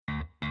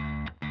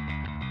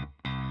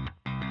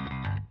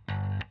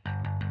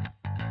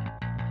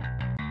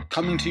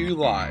Coming to you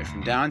live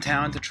from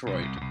downtown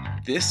Detroit,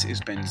 this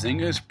is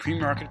Benzinga's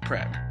Pre-Market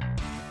Prep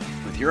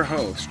with your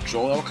host,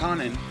 Joel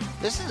Elconin.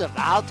 This is a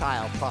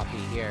volatile puppy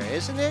here,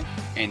 isn't it?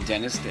 And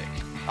Dennis Dick.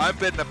 I'm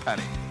bidding a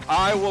penny.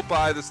 I will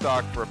buy the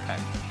stock for a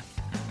penny.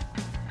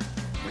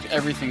 With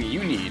everything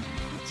you need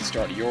to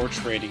start your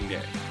trading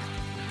day.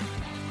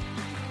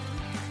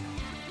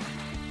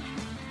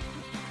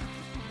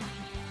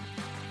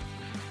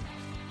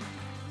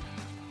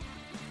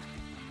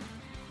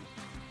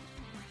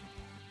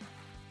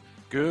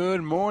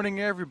 Good morning,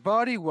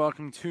 everybody.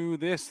 Welcome to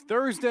this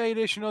Thursday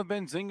edition of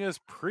Benzinga's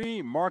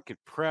Pre-Market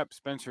Prep.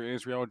 Spencer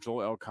Israel,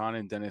 Joel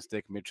Elconin, Dennis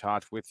Dick, Mitch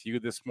Hotz with you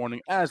this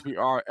morning, as we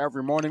are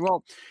every morning.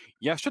 Well,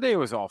 yesterday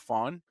was all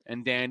fun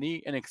and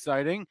dandy and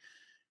exciting.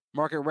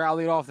 Market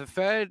rallied off the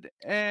Fed,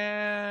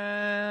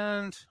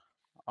 and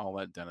I'll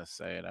let Dennis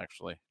say it,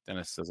 actually.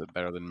 Dennis says it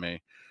better than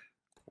me.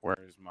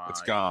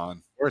 It's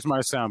gone. Where's my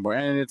soundboard?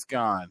 And it's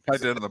gone. I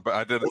did the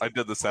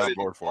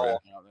soundboard for you.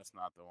 No, that's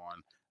not the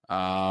one.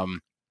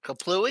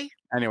 Kaplooey?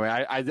 Anyway,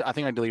 I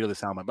think I deleted the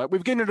soundbite, but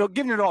we've given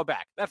it all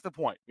back. That's the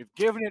point. We've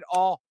given it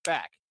all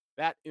back.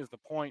 That is the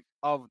point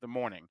of the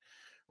morning.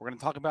 We're going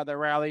to talk about that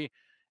rally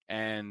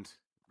and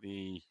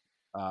the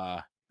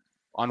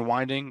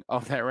unwinding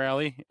of that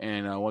rally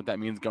and what that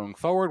means going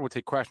forward. We'll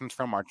take questions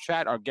from our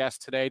chat. Our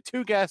guests today,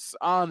 two guests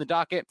on the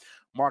docket,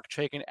 Mark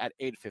Chaikin at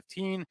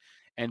 8:15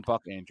 and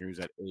Buck Andrews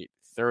at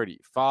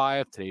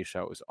 8:35. Today's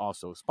show is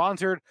also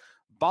sponsored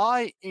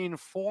by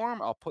Inform.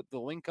 I'll put the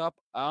link up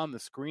on the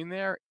screen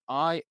there,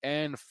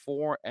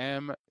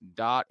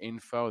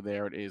 in4m.info.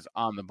 There it is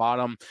on the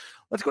bottom.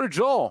 Let's go to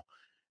Joel,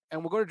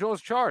 and we'll go to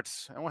Joel's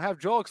charts, and we'll have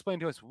Joel explain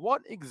to us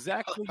what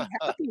exactly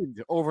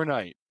happened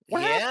overnight.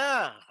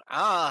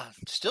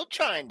 Still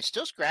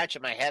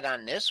scratching my head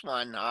on this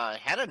one.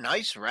 Had a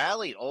nice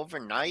rally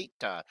overnight.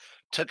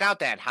 Took out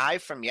that high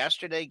from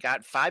yesterday,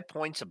 got 5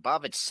 points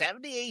above it,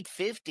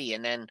 78.50,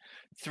 and then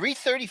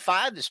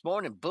 335 this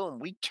morning. Boom,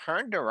 we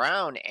turned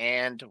around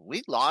and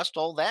we lost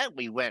all that.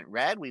 We went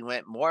red. We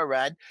went more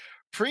red.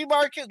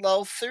 Pre-market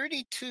low,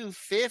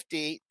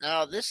 32.50.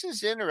 Now, this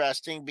is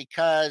interesting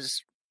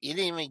because you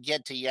didn't even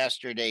get to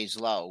yesterday's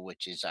low,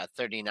 which is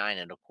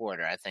 39.25.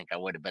 I think I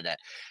would have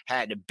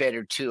had a bid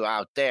or two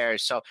out there.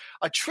 So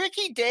a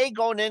tricky day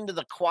going into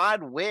the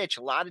quad witch.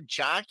 A lot of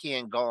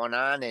jockeying going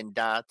on, and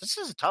this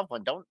is a tough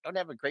one. Don't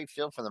have a great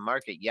feel for the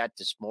market yet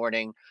this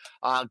morning.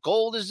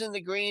 Gold is in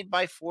the green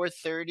by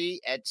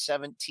 4:30 at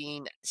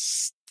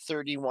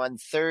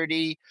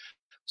 17.31.30.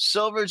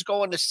 Silver's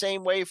going the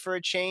same way for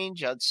a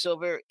change.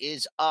 Silver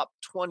is up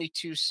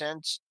 22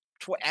 cents.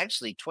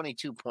 Actually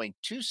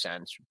 22.2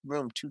 cents,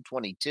 room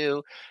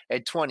 222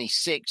 at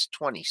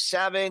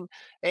 26.27.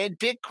 And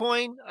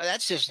Bitcoin,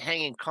 that's just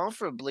hanging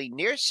comfortably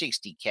near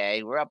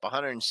 60K. We're up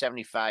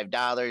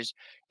 $175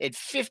 at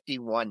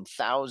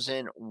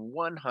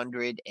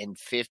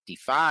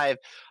 51,155.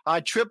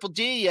 Triple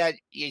D,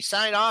 you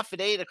sign off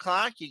at 8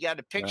 o'clock. You got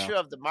a picture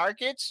of the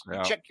markets.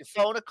 You check your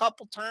phone a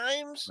couple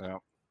times. Yeah.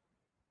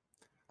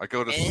 I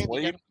go to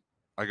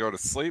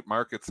sleep.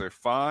 Markets are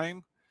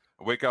fine.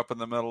 I wake up in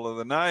the middle of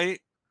the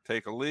night,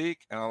 take a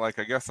leak, and I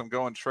guess I'm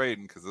going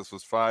trading because this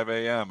was 5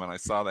 a.m. and I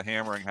saw the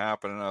hammering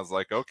happen, and I was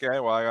like,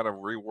 okay, well, I got to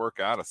rework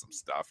out of some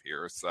stuff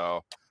here.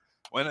 So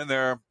went in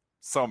there,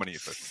 so many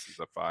efficiencies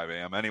at 5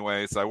 a.m.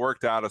 Anyways, I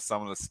worked out of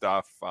some of the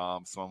stuff,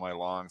 some of my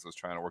longs. I was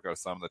trying to work out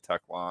some of the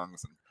tech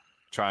longs and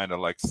trying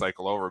to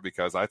cycle over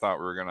because I thought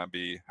we were going to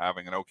be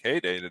having an okay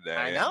day today.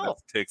 I know. And it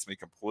takes me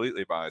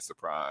completely by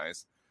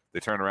surprise.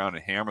 They turn around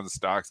and hammer the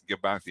stocks and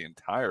give back the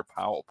entire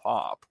Powell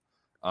pop.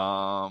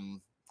 I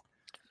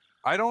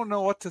don't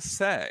know what to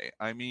say.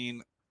 I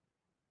mean,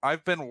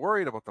 I've been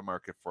worried about the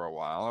market for a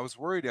while. I was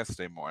worried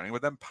yesterday morning,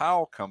 but then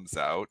Powell comes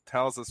out,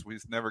 tells us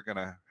he's never going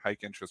to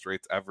hike interest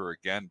rates ever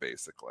again,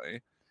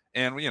 basically.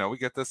 And, we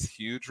get this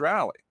huge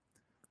rally.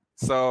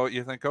 So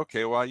you think,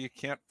 okay, well, you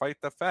can't fight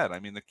the Fed.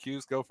 I mean, the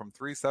Qs go from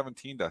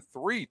 317 to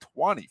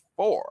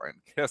 324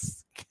 and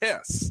kiss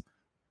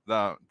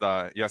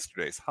the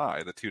yesterday's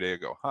high, the 2 day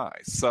ago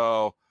high.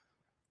 So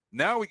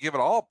now we give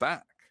it all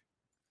back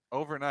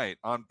overnight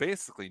on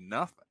basically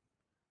nothing.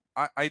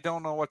 I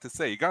don't know what to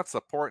say. You got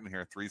support in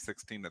here,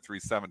 316 to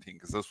 317,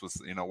 because this was,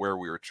 where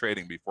we were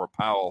trading before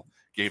Powell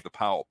gave the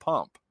Powell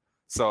pump.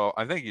 So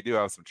I think you do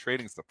have some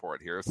trading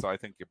support here. So I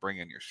think you bring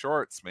in your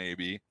shorts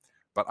maybe,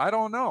 but I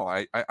don't know.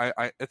 I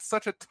it's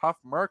such a tough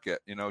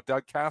market.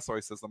 Doug Cass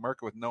always says the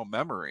market with no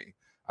memory.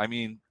 I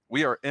mean,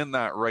 we are in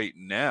that right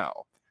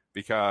now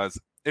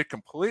because it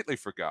completely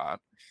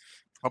forgot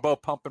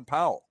about pumping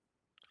Powell.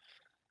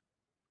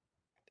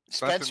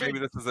 Spencer, maybe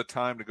this is a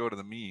time to go to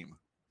the meme.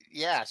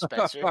 Yeah,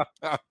 Spencer.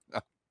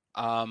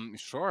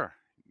 Sure.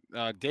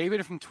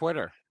 David from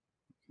Twitter,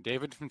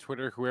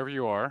 wherever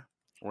you are,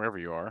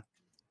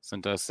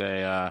 sent us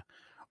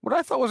what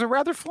I thought was a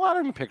rather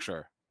flattering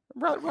picture.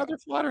 Rather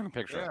flattering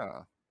picture.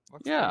 Yeah.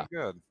 Looks pretty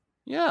good.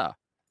 Yeah.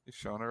 He's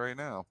showing it right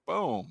now.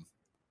 Boom.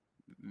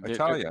 I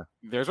tell you.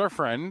 There's our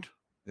friend.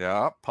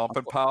 Yeah,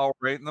 pumping Powell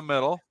right in the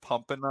middle,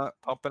 pumping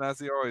as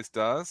he always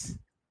does.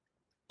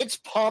 It's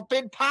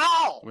pumping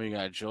Powell. We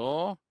got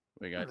Joel.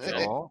 We got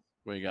Joel.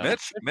 we got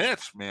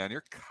Mitch, man,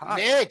 you're caught.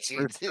 Mitch,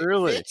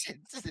 Truly.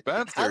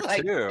 Spencer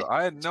too.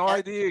 I had no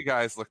idea you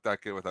guys looked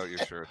that good without your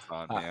shirts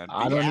on, man.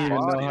 I don't even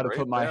know Body how to right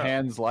put my there.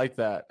 hands like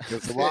that.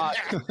 There's a lot.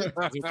 There's a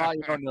lot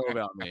you don't know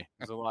about me.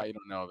 There's a lot you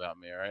don't know about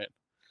me. All right.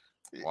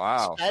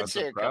 Wow, that's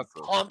Spencer can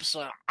impressive. pump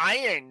some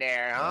iron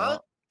there, huh?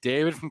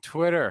 David from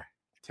Twitter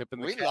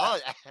tipping the We cap.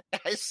 love.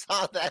 I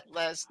saw that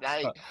last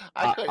night.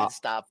 I couldn't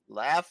stop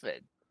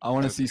laughing. I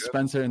want to That's see good.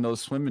 Spencer in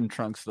those swimming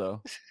trunks,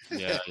 though.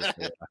 Yeah.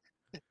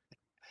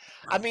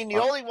 I mean, the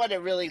only one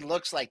that really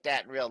looks like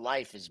that in real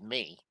life is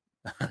me.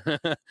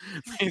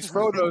 These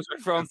photos are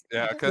from.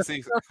 Yeah, because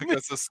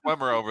the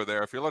swimmer over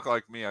there. If you look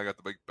like me, I got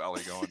the big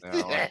belly going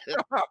down.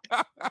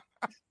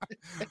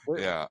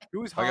 Yeah,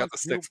 Who's I got Hans? the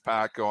six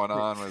pack going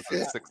on with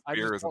the six I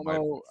just beers in don't my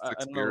know- I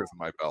don't know in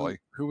my belly.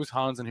 Who was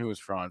Hans and who was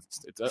Franz?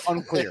 It's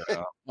unclear.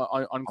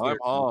 Unclear I'm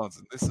Hans,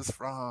 and this is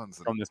Franz.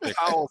 And from this picture.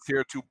 Powell's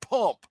here to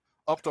pump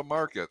up the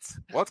markets.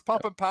 What's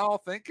pumping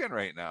Powell thinking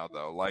right now,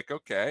 though? Like,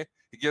 okay,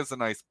 he gives a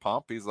nice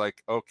pump. He's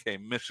like, okay,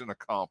 mission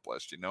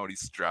accomplished. You know what?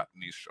 He's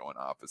strutting. He's showing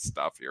off his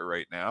stuff here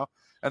right now.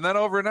 And then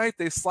overnight,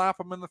 they slap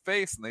him in the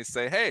face and they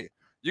say, hey,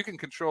 you can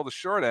control the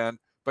short end,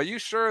 but you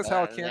sure as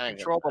hell can't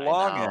control the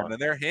long end.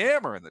 And they're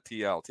hammering the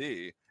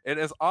TLT. It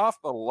is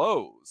off the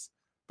lows,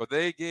 but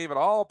they gave it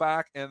all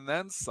back and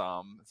then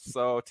some.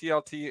 So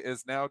TLT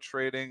is now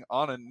trading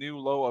on a new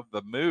low of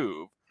the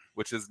move,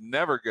 which is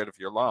never good if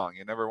you're long.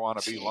 You never want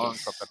to be long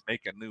something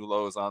making new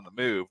lows on the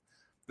move.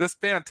 This is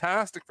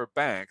fantastic for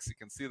banks. You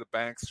can see the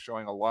banks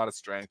showing a lot of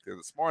strength here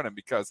this morning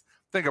because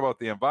think about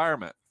the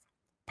environment.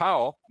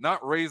 Powell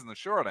not raising the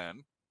short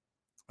end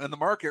and the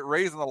market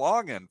raising the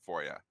long end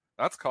for you.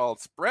 That's called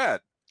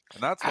spread.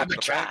 And that's what the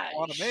banks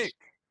want to make.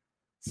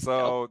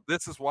 So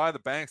this is why the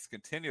banks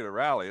continue to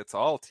rally. It's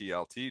all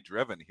TLT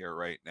driven here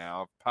right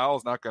now.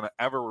 Powell's not going to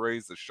ever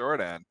raise the short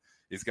end.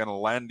 He's going to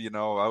lend,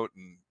 out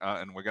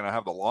and we're going to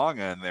have the long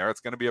end there. It's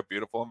going to be a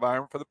beautiful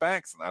environment for the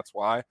banks. And that's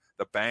why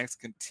the banks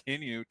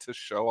continue to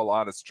show a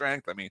lot of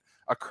strength. I mean,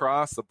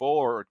 across the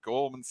board,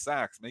 Goldman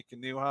Sachs making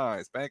new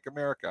highs, Bank of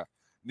America,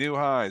 new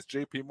highs,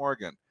 JP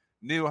Morgan,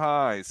 new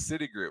highs,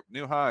 Citigroup,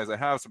 new highs. I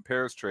have some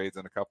pairs trades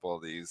in a couple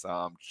of these,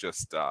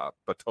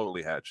 but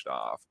totally hedged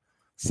off.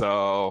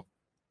 So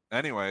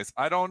anyways,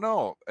 I don't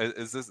know.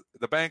 Is this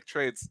the bank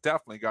trades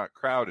definitely got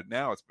crowded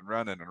now? It's been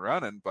running and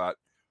running, but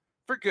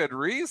for good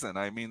reason.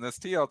 I mean, this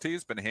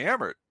TLT's been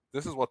hammered.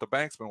 This is what the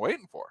bank's been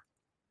waiting for.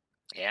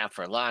 Yeah,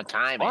 for a long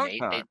time.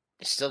 They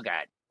still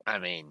got, I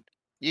mean,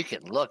 you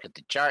can look at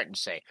the chart and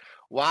say,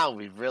 wow,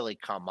 we've really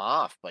come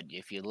off. But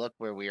if you look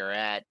where we were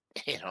at,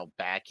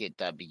 back at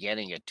the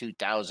beginning of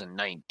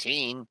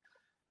 2019,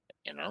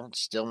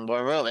 it's still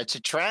more room. It's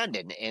a trend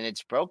and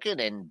it's broken.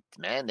 And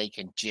man, they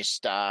can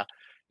just,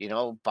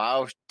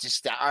 borrow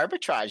just the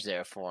arbitrage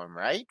there for them,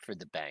 right? For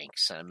the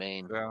banks. I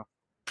mean,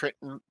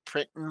 printing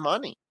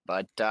money.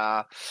 But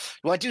you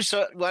want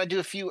to do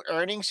a few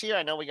earnings here?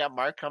 I know we got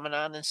Mark coming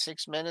on in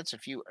 6 minutes. A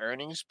few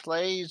earnings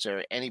plays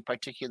or any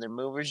particular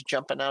movers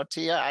jumping out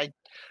to you. I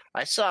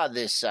saw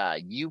this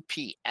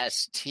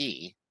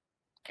UPST,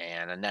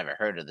 and I never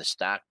heard of the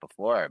stock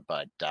before,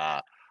 but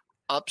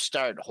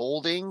Upstart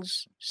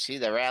Holdings. See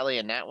the rally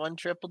in that one,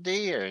 Triple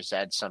D, or is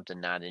that something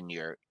not in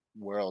your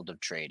world of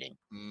trading?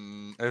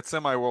 It's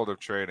in my world of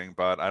trading,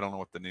 but I don't know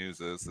what the news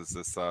is. Is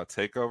this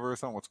takeover or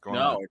something? What's going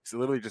on? No, it's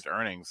literally just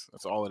earnings.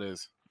 That's all it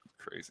is.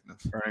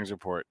 Craziness. Earnings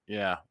report.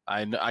 Yeah.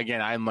 I'm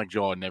like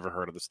Joel. I never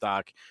heard of the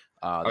stock.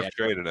 I've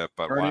traded it,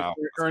 but earnings, wow.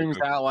 Earnings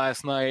out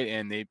last night,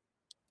 and they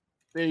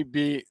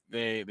made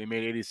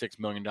 $86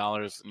 million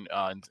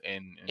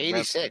in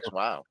 86. Revenue,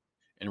 wow.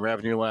 In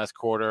revenue last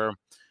quarter.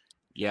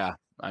 Yeah.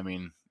 I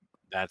mean,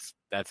 that's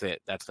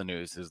it. That's the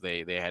news. Is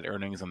they had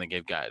earnings and they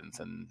gave guidance,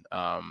 and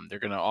they're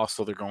going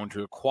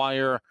to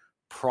acquire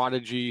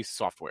Prodigy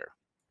Software.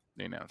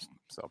 They announced.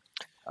 So,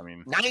 I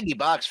mean,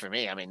 $90 for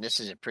me. I mean,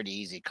 this is a pretty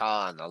easy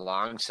call on the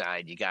long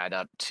side. You got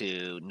up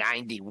to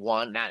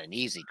 91. Not an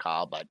easy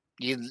call, but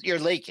you're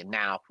leaking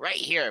now. Right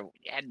here,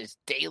 you had this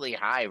daily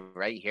high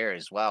right here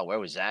as well. Where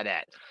was that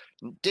at?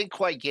 Didn't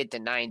quite get to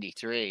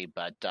 93,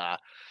 but I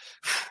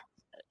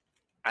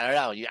don't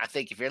know. I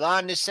think if you're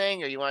long this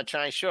thing or you want to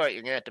try and short,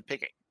 you're going to have to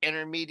pick an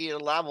intermediate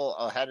level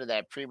ahead of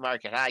that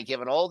pre-market high,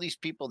 giving all these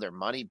people their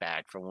money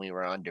back from when we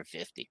were under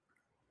 50.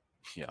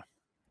 Yeah.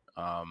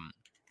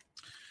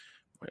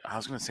 I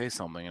was going to say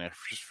something, and I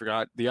just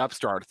forgot. The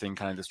Upstart thing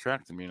kind of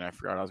distracted me, and I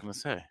forgot what I was going to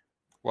say.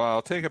 Well,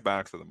 I'll take it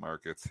back to the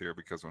markets here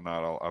because we're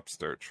not all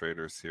Upstart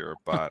traders here.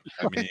 But,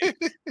 I mean,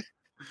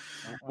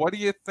 what do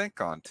you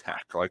think on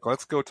tech? Like,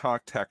 let's go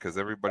talk tech because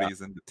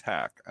everybody's into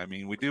tech. I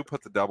mean, we do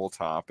put the double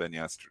top in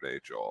yesterday,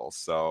 Joel.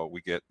 So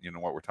we get,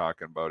 what we're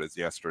talking about is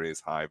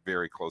yesterday's high,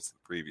 very close to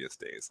the previous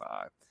day's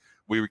high.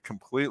 We would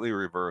completely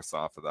reverse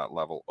off of that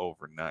level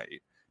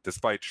overnight.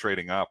 Despite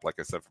trading up, like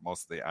I said, for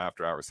most of the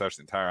after-hour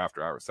session, the entire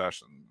after-hour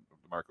session,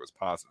 the market was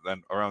positive.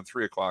 Then around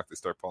 3 o'clock, they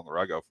start pulling the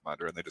rug out from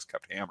under, and they just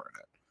kept hammering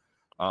it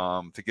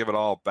to give it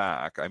all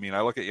back. I mean,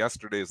 I look at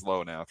yesterday's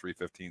low now,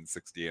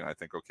 315.68, and I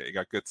think, okay, you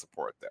got good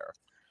support there.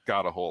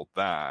 Got to hold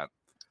that.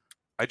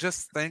 I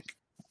just think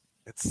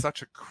it's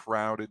such a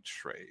crowded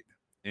trade,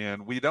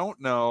 and we don't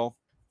know.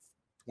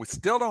 We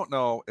still don't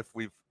know if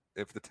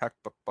the tech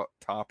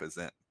top is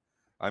in.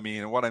 I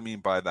mean, and what I mean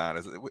by that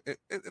is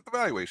the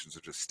valuations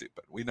are just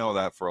stupid. We know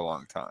that for a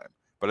long time,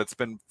 but it's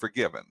been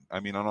forgiven. I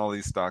mean, on all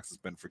these stocks, it's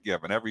been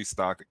forgiven. Every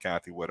stock that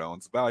Kathy Wood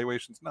owns, the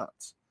valuation's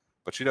nuts,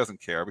 but she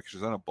doesn't care because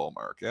she's in a bull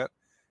market,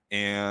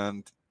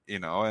 and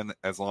and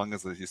as long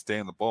as you stay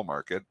in the bull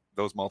market,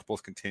 those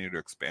multiples continue to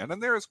expand,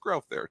 and there is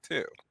growth there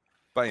too.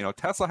 But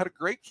Tesla had a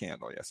great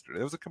candle yesterday.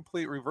 It was a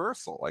complete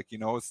reversal. Like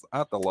it's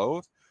at the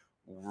lows,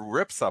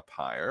 rips up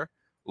higher,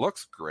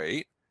 looks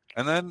great,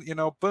 and then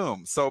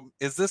boom. So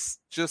is this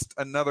just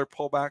another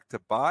pullback to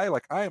buy?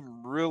 Like I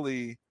am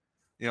really,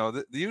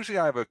 usually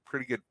I have a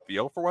pretty good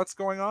feel for what's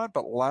going on,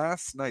 but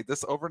last night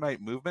this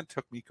overnight movement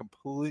took me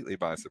completely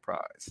by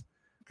surprise.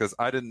 Because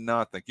I did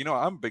not think,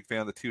 I'm a big fan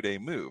of the 2-day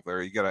move.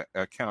 There, you get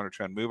a counter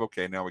trend move.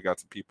 Okay, now we got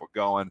some people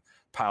going.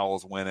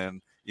 Powell's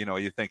winning.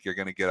 You think you're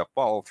going to get a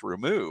follow through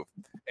move,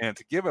 and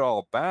to give it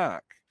all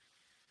back,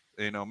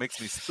 makes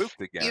me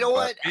spooked again. You know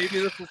what? Maybe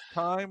this is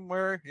time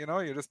where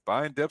you're just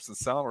buying dips and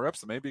selling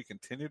rips, and maybe you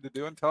continue to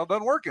do it until it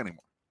doesn't work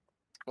anymore.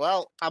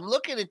 Well, I'm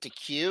looking at the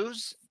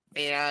Qs,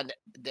 and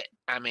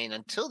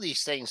until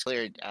these things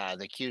cleared,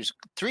 the Qs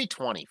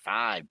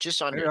 325,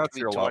 just under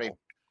 320.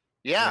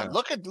 Yeah,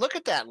 look at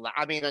that.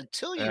 I mean,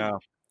 until you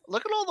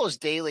look at all those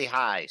daily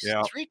highs,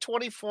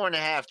 324 and a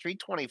half,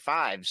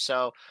 325.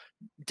 So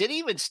didn't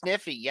even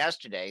sniff it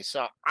yesterday.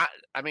 So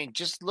I mean,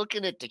 just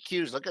looking at the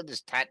Qs, look at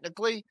this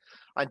technically.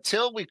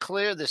 Until we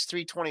clear this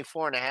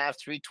 324 and a half,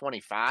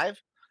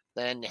 325,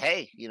 then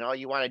hey, you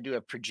want to do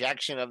a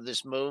projection of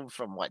this move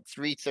from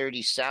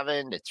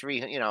 337 to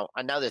 3,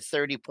 another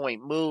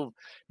 30-point move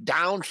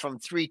down from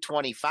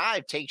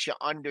 325 takes you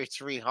under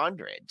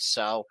 300.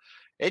 So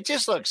it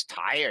just looks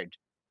tired.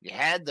 You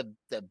had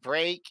the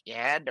break, you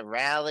had the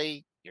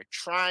rally. You're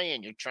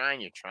trying,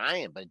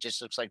 but it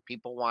just looks like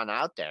people want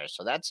out there.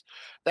 So that's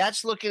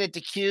looking at the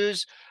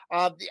Qs.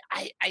 I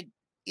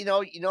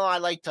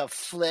like to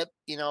flip,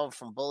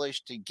 from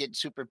bullish to get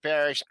super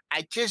bearish.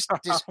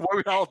 Well,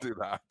 we all do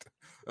that.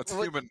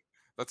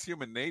 That's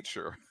human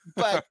nature.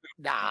 But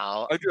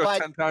no, I do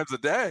it 10 times a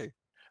day.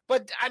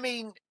 But I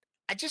mean,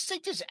 I just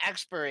think there's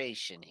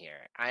expiration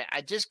here.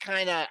 I'm just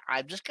gonna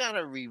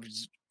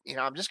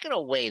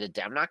wait a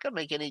day. I'm not gonna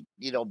make any,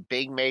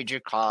 big major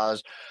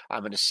calls.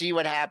 I'm gonna see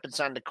what happens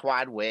on the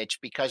quad witch,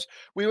 because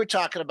we were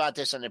talking about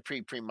this on the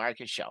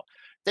pre-market show.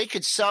 They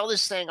could sell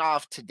this thing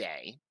off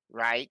today,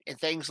 right? And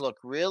things look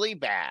really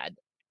bad,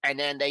 and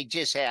then they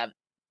just have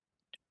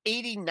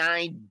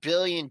 89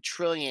 billion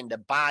trillion to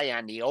buy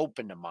on the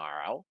open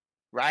tomorrow,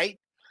 right?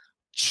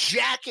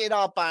 Jack it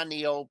up on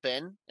the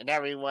open, and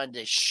everyone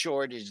that's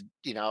short is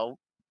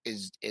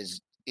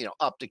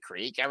up the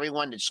creek.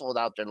 Everyone that sold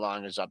out their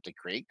long is up the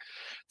creek.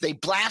 They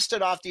blast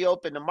it off the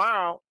open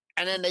tomorrow,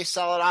 and then they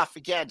sell it off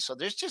again. So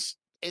it's just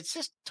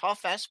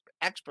tough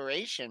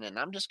expiration, and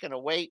I'm just going to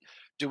wait.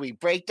 Do we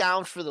break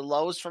down for the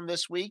lows from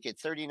this week at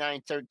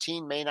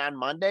 39.13 Main on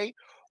Monday,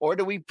 or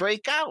do we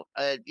break out?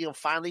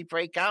 Finally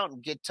break out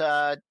and get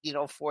to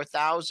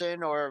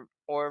 4,000 or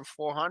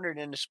 400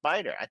 in the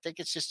spider. I think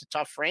it's just a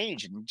tough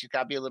range, and you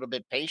got to be a little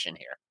bit patient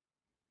here.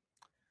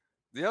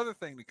 The other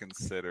thing to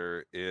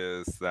consider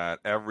is that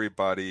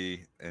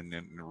everybody, and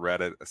in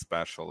Reddit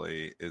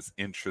especially, is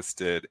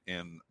interested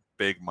in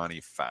big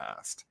money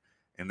fast.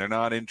 And they're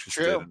not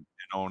interested in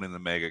owning the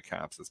mega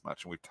caps as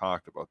much. And we've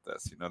talked about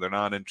this. They're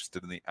not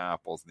interested in the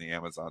Apples and the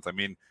Amazons. I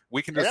mean,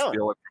 we can just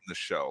feel it from the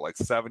show. Like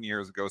 7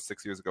 years ago,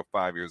 6 years ago,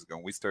 5 years ago,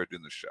 when we started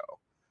doing the show,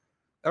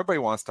 everybody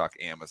wants to talk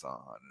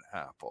Amazon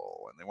and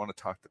Apple, and they want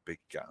to talk the big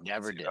guns.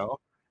 Never did.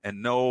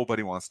 And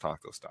nobody wants to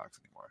talk those stocks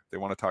anymore. They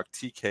want to talk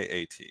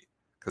TKAT.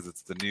 Because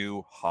it's the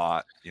new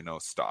hot,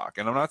 stock.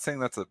 And I'm not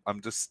saying I'm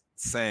just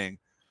saying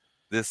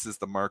this is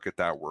the market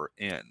that we're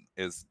in.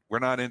 We're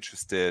not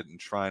interested in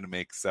trying to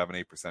make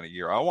 7-8% a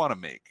year. I want to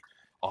make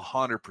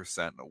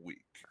 100% in a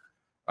week.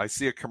 I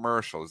see a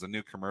commercial. There's a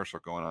new commercial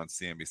going on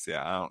CNBC.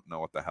 I don't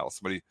know what the hell.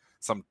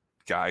 Some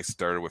guy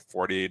started with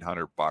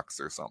 $4,800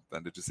 or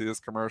something. Did you see this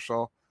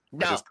commercial?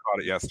 No. I just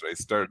caught it yesterday.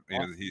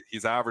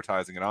 He's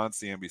advertising it on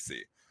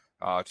CNBC.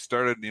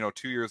 Started,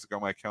 2 years ago,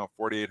 my account,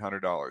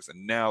 $4,800.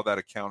 And now that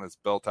account has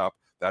built up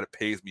that it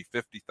pays me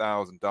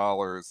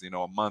 $50,000,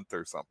 a month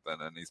or something.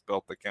 And he's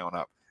built the account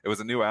up. It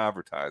was a new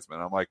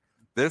advertisement. I'm like,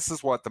 this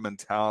is what the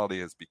mentality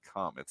has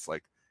become. It's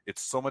like,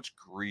 it's so much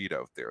greed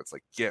out there. It's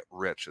like, get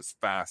rich as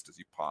fast as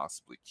you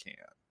possibly can.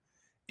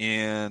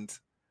 And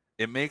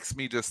it makes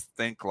me just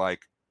think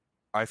like,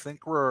 I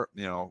think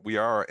we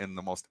are in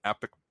the most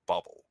epic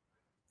bubble.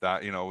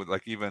 That,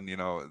 like even,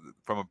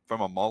 from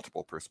a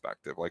multiple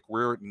perspective, like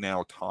we're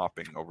now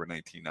topping over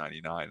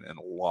 1999 in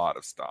a lot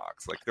of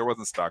stocks. Like there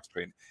wasn't stocks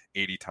trading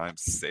 80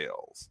 times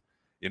sales,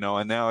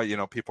 and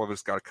now, people have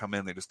just got to come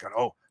in. They just got,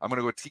 I'm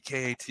going to go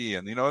TKAT.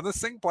 And,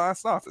 this thing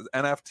blasts off. It's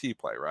NFT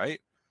play,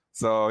 right?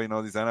 So,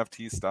 these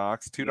NFT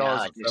stocks,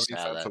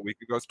 $2.70 a week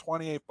ago is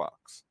 $28.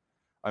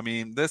 I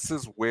mean, this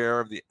is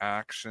where the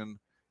action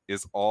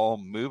is all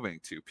moving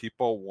to.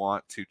 People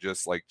want to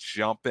just like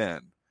jump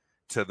in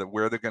to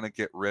where they're going to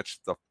get rich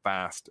the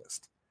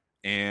fastest.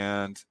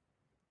 And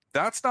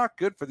that's not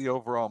good for the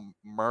overall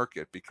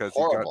market because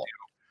you got, Horrible.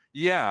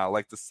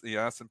 like the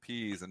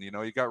S&Ps and,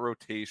 you got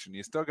rotation.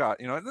 You still got,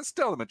 and there's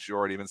still the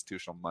majority of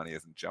institutional money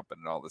isn't jumping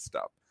and all this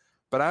stuff.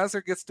 But as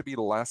there gets to be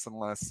less and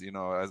less,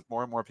 as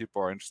more and more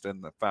people are interested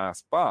in the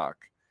fast buck,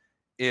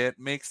 it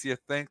makes you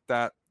think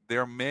that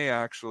there may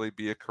actually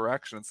be a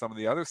correction in some of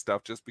the other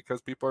stuff just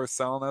because people are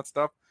selling that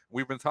stuff.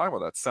 We've been talking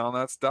about that, selling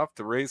that stuff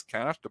to raise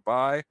cash to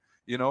buy,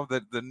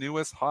 the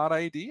newest hot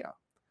idea.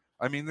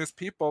 I mean, there's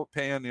people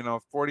paying,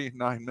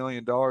 $49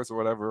 million or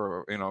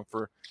whatever,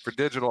 for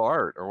digital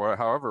art or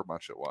however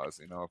much it was,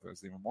 if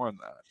there's even more than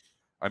that.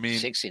 I mean,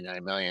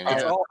 69 million.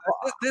 it's Yeah. all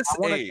this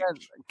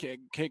age.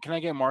 Can I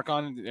get Mark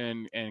on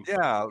and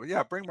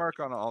Yeah, bring Mark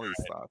on all these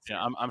thoughts.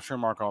 Yeah, I'm sure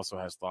Mark also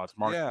has thoughts.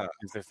 Mark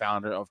is the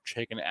founder of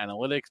Chaikin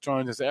Analytics,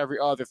 joins us every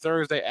other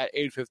Thursday at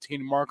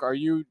 8:15. Mark,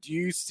 do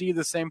you see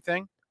the same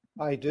thing?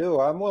 I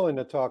do. I'm willing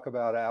to talk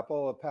about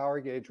Apple. A power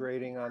gauge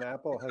rating on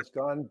Apple has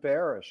gone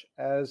bearish,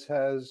 as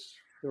has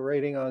the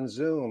rating on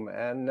Zoom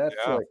and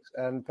Netflix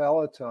and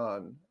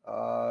Peloton.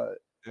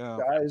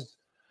 Guys,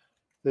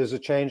 there's a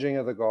changing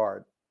of the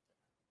guard.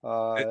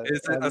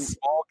 Is it a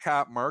small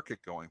cap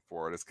market going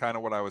forward? It's kind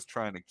of what I was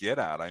trying to get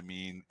at. I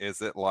mean,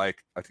 is it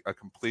like a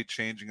complete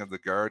changing of the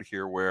guard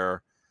here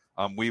where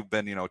we've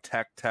been,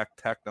 tech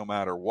no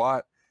matter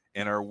what?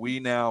 And are we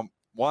now,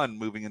 one,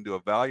 moving into a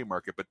value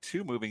market, but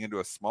two, moving into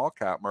a small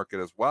cap market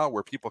as well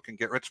where people can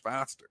get rich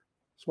faster?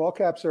 Small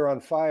caps are on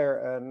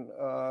fire, and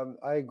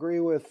I agree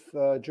with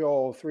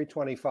Joel,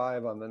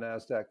 325 on the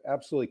NASDAQ,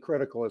 absolutely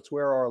critical. It's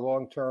where our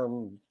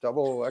long-term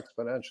double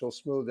exponential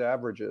smooth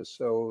average is,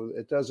 so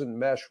it doesn't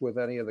mesh with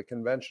any of the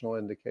conventional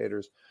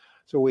indicators.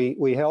 So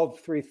we held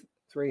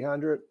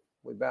 300,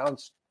 we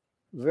bounced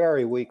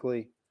very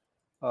weakly,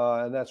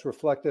 and that's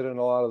reflected in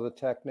a lot of the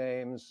tech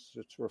names.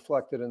 It's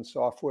reflected in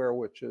software,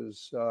 which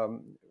is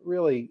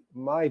really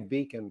my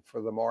beacon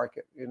for the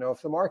market.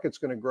 If the market's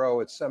going to grow,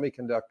 it's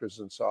semiconductors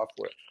and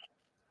software.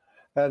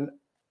 And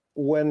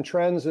when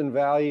trends in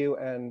value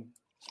and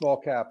small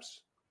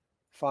caps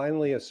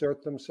finally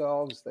assert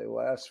themselves, they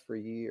last for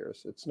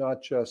years. It's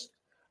not just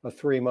a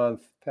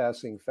 3-month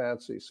passing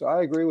fancy. So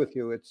I agree with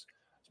you.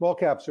 Small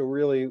caps are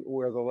really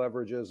where the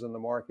leverage is in the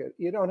market.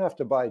 You don't have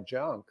to buy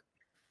junk.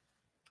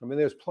 I mean,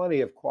 there's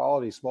plenty of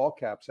quality small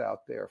caps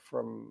out there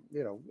from,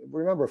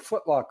 remember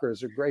Foot Locker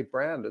is a great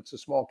brand. It's a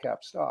small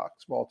cap stock,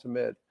 small to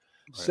mid. Right.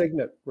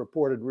 Signet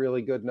reported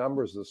really good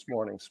numbers this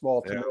morning,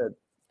 small to mid.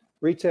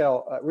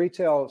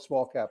 Retail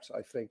small caps,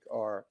 I think,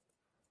 are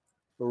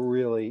a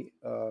really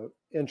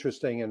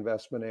interesting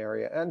investment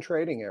area and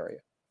trading area.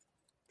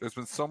 There's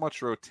been so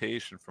much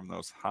rotation from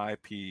those high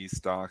PE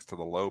stocks to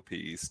the low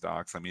PE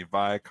stocks. I mean,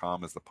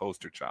 Viacom is the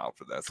poster child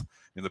for this.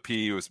 The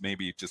PE was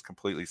maybe just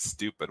completely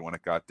stupid when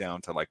it got down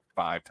to like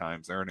 5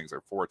 times earnings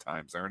or 4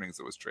 times earnings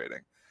it was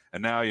trading.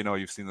 And now,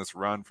 you've seen this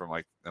run from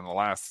like in the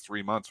last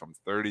 3 months from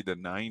 30 to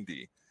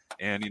 90.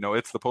 And,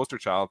 it's the poster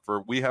child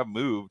for we have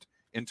moved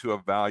into a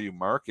value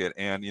market.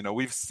 And,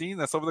 we've seen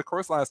this over the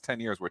course of the last 10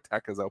 years where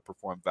tech has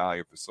outperformed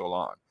value for so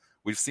long.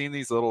 We've seen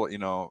these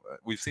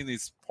we've seen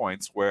these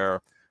points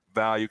where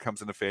value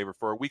comes into favor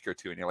for a week or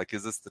two and you're like,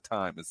 is this the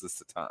time? Is this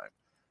the time?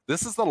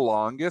 This is the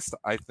longest,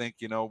 I think,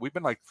 we've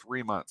been like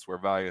 3 months where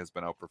value has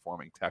been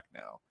outperforming tech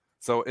now.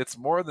 So it's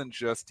more than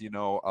just, a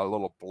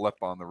little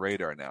blip on the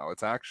radar now.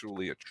 It's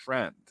actually a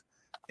trend.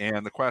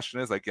 And the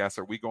question is, I guess,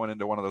 are we going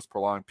into one of those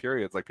prolonged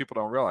periods? Like people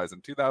don't realize in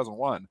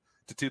 2001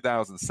 to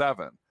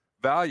 2007,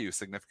 value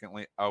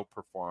significantly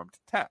outperformed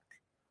tech.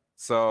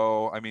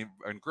 So,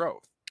 and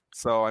growth.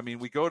 So,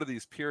 we go to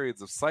these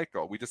periods of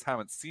cycle. We just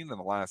haven't seen in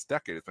the last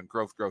decade. It's been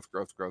growth.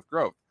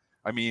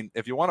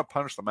 If you want to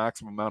punish the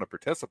maximum amount of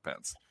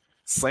participants,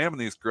 slamming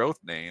these growth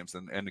names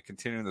and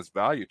continuing this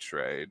value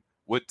trade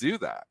would do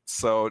that.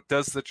 So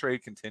does the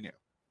trade continue?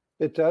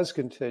 It does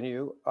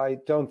continue. I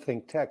don't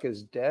think tech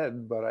is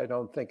dead, but I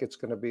don't think it's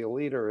going to be a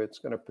leader. It's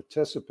going to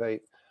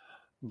participate,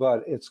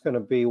 but it's going to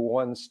be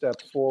 1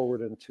 step forward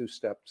and 2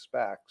 steps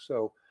back.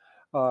 So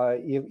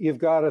you've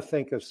got to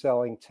think of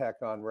selling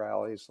tech on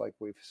rallies like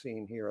we've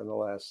seen here in the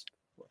last,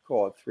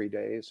 call it 3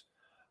 days.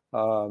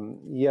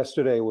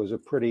 Yesterday was a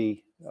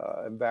pretty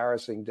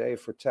embarrassing day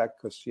for tech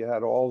because you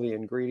had all the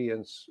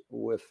ingredients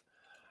with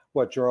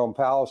what Jerome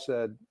Powell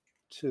said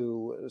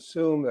to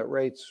assume that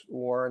rates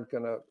weren't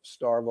going to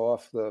starve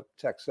off the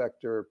tech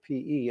sector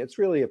PE. It's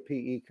really a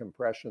PE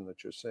compression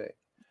that you're seeing.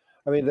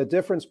 The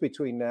difference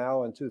between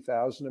now and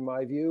 2000, in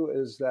my view,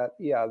 is that,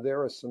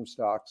 there are some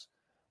stocks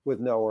with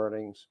no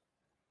earnings,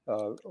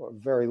 or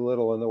very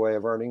little in the way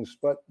of earnings,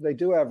 but they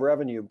do have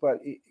revenue. But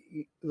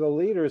the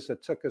leaders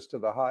that took us to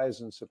the highs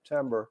in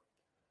September,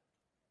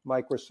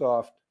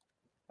 Microsoft,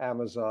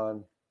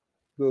 Amazon,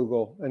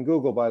 Google, and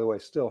Google, by the way,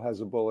 still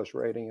has a bullish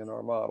rating in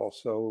our model.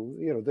 So,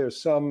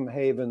 there's some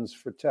havens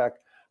for tech,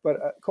 but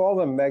call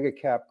them mega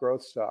cap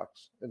growth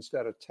stocks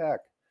instead of tech.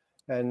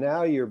 And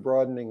now you're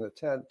broadening the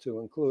tent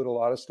to include a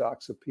lot of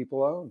stocks that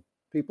people own.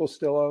 People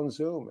still own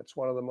Zoom. It's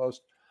one of the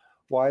most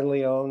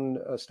widely owned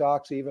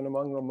stocks, even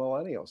among the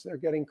millennials. They're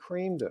getting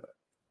creamed in it.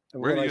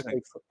 And Where when do I you say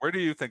think where do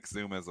you think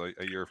Zoom is a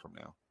year from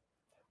now?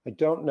 I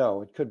don't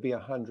know. It could be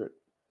 100.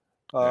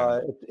 Yeah.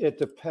 It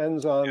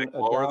depends on Getting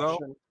lower, though?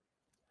 adoption.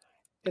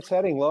 It's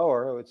heading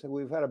lower.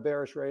 We've had a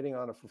bearish rating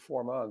on it for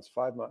 4 months,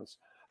 5 months.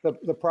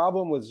 The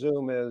problem with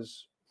Zoom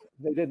is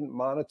they didn't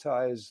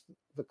monetize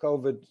the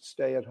COVID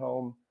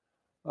stay-at-home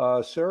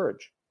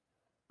surge.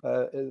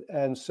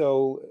 And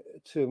so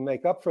to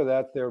make up for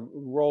that, they're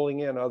rolling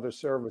in other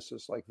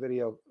services like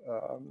video,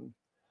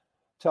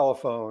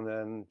 telephone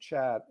and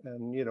chat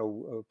and,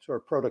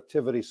 sort of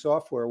productivity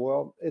software.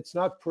 Well, it's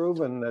not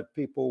proven that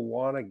people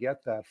want to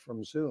get that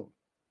from Zoom.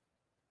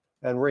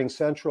 And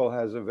RingCentral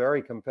has a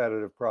very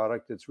competitive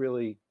product. It's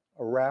really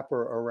a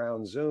wrapper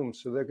around Zoom.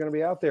 So they're going to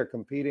be out there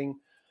competing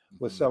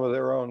with some of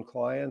their own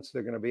clients.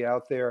 They're going to be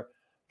out there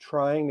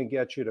trying to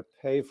get you to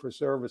pay for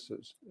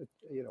services.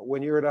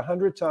 When you're at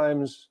 100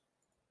 times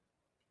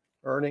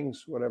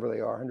earnings, whatever they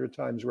are, 100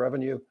 times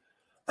revenue,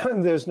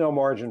 there's no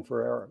margin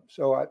for error.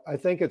 So I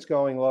think it's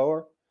going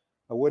lower.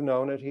 I wouldn't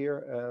own it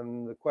here.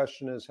 And the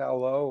question is how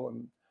low?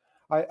 And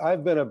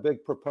I've been a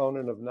big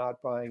proponent of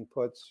not buying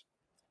puts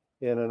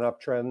in an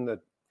uptrend that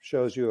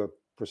shows you a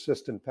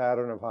persistent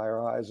pattern of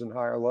higher highs and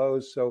higher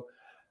lows. So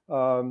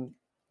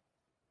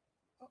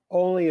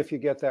only if you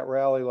get that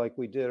rally like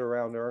we did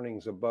around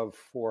earnings above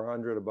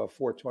 400, above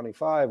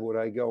 425, would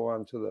I go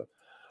on to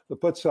the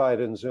put side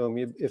in Zoom.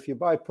 If you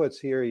buy puts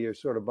here, you're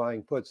sort of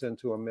buying puts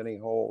into a mini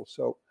hole.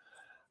 So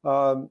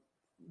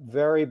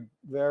very,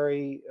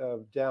 very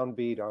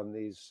downbeat on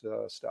these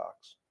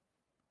stocks.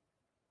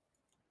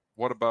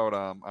 What about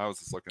I was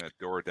just looking at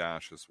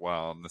DoorDash as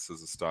well, and this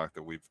is a stock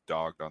that we've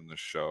dogged on this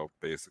show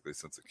basically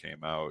since it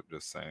came out,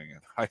 just saying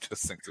I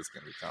just think there's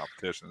going to be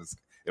competition.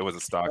 It was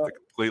a stock that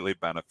completely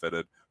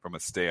benefited from a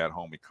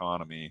stay-at-home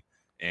economy,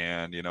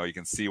 and you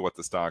can see what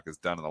the stock has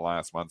done in the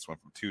last months.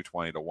 Went from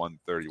 220 to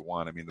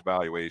 131. I mean, the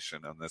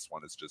valuation on this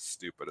one is just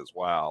stupid as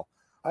well.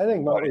 I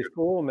think Motley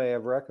Fool may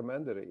have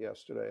recommended it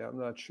yesterday. I'm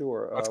not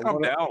sure. It's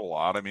come down a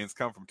lot. I mean, it's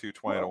come from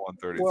 220 to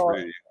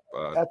 133.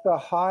 Well, but at the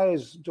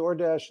highs,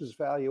 DoorDash's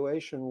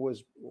valuation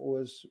was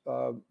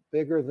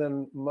bigger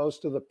than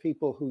most of the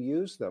people who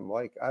use them.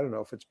 Like, I don't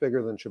know if it's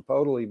bigger than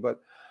Chipotle, but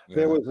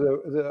there was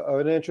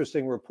an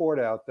interesting report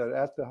out that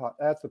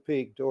at the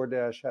peak,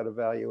 DoorDash had a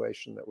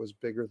valuation that was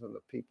bigger than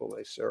the people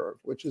they serve,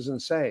 which is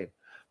insane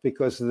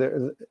because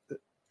they're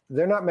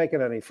not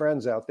making any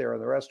friends out there in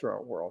the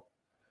restaurant world.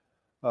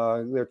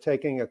 They're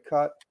taking a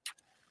cut,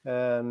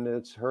 and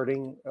it's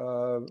hurting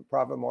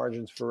profit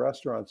margins for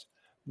restaurants.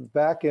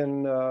 Back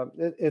in,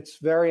 it's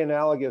very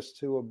analogous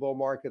to a bull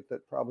market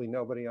that probably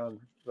nobody on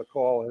the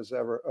call has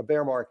ever, a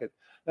bear market,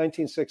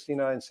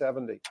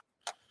 1969-70.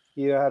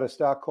 You had a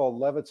stock called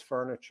Levitt's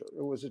Furniture.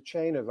 It was a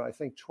chain of, I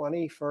think,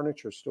 20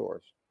 furniture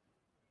stores.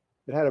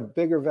 It had a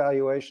bigger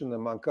valuation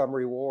than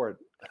Montgomery Ward,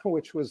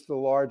 which was the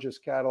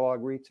largest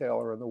catalog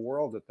retailer in the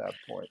world at that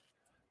point.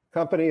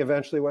 Company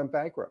eventually went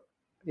bankrupt.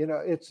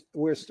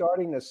 We're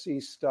starting to see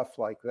stuff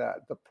like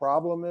that. The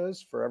problem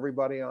is, for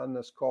everybody on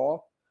this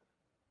call,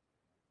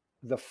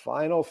 the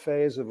final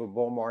phase of a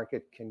bull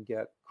market can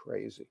get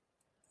crazy.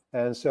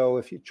 And so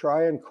if you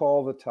try and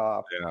call the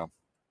top,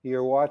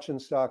 you're watching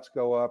stocks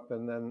go up,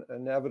 and then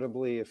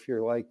inevitably, if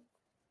you're like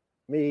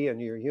me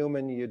and you're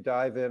human, you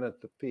dive in at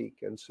the peak.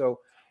 And so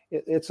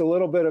it's a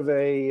little bit of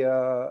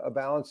a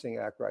balancing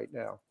act right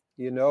now.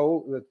 You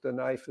know that the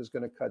knife is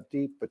going to cut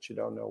deep, but you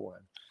don't know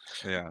when.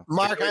 Yeah.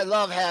 Mark, I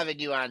love having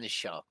you on the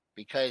show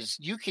because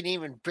you can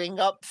even bring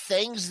up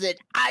things that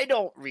I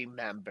don't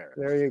remember.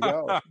 There you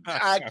go.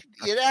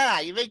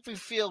 You make me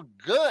feel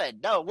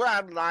good. No, we're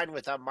online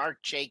with Mark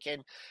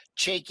Chaikin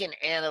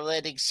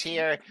Analytics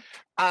here.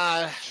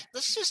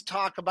 Let's just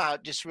talk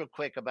about just real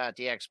quick about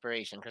the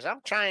expiration, because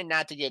I'm trying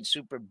not to get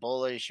super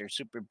bullish or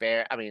super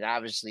bear. I mean,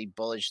 obviously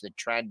bullish, the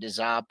trend is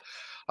up.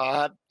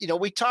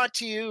 We talked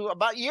to you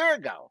about a year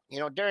ago,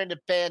 during the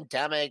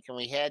pandemic, and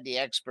we had the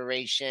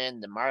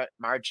expiration, the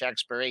March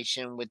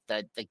expiration with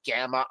the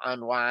gamma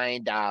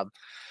unwind.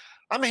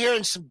 I'm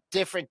hearing some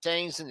different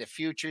things in the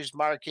futures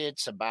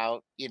markets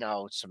about,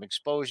 some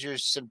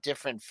exposures some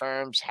different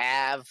firms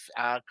have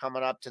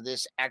coming up to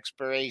this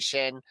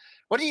expiration.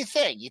 What do you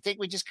think? You think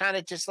we just kind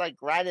of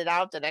ride it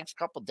out the next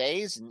couple of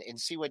days and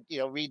see what,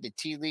 read the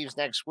tea leaves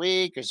next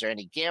week? Is there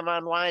any gamma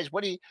unwinds?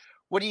 What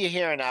are you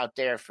hearing out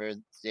there for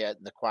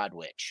the quad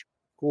witch?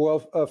 Well,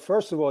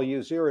 first of all,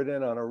 you zeroed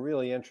in on a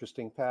really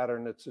interesting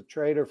pattern. It's a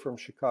trader from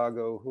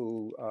Chicago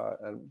who,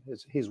 and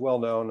he's well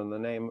known, and the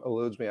name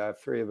eludes me. I have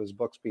 3 of his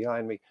books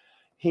behind me.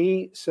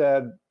 He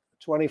said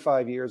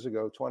 22 years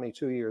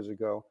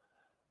ago,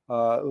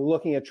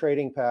 looking at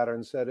trading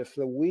patterns, that if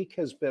the week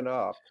has been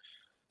up,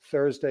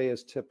 Thursday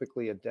is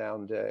typically a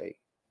down day.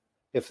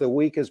 If the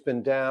week has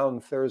been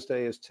down,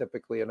 Thursday is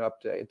typically an up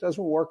day. It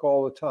doesn't work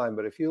all the time,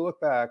 but if you look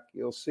back,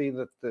 you'll see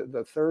that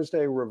the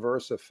Thursday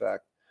reverse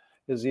effect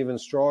is even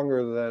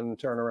stronger than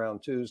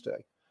turnaround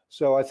Tuesday.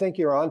 So I think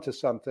you're onto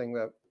something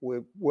that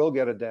we will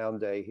get a down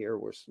day here,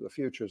 where the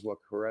futures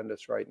look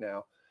horrendous right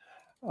now.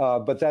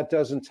 But that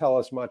doesn't tell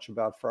us much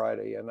about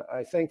Friday. And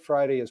I think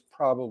Friday is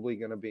probably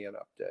going to be an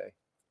up day.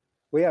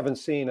 we haven't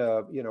seen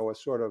a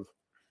sort of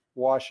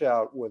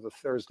washout with a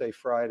Thursday,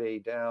 Friday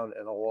down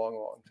in a long,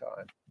 long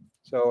time.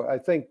 So I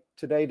think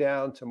today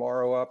down,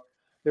 tomorrow up.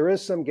 There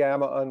is some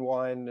gamma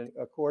unwind,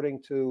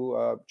 according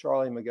to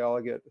Charlie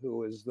McElligott,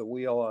 who is the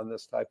wheel on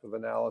this type of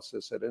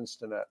analysis at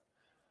Instinet.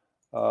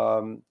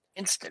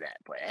 Instinet,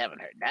 boy, I haven't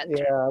heard that.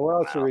 Yeah,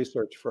 well, it's a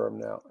research firm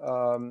now.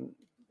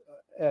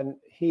 And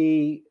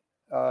he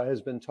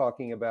has been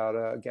talking about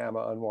a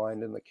gamma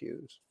unwind in the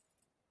Qs.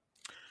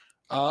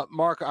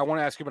 Mark, I want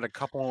to ask you about a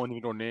couple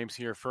individual names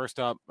here. First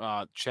up,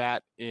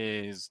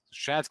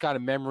 Chat's got a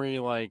memory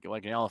like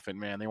an elephant,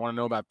 man. They want to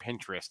know about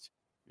Pinterest.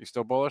 You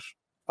still bullish?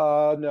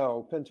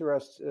 No,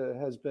 Pinterest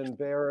has been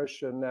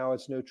bearish, and now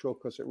it's neutral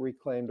because it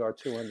reclaimed our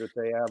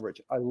 200-day average.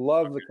 I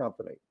love the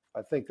company.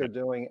 I think they're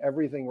doing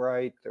everything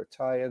right. Their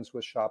tie-ins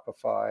with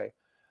Shopify,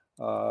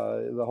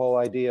 the whole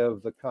idea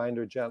of the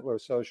kinder, gentler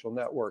social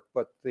network,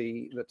 but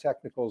the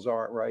technicals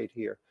aren't right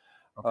here.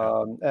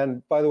 Okay.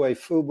 And by the way,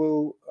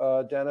 Fubo,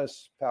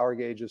 Dennis, power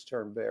gauges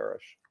turned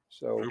bearish.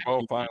 So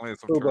Fubo finally is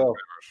turned bearish.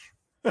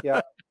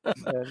 Yeah,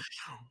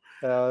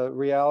 and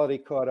reality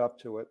caught up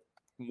to it.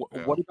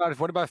 What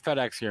about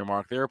FedEx here,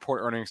 Mark? They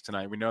report earnings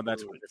tonight. We know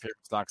that's one of your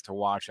favorite stocks to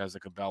watch as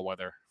like a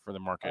bellwether for the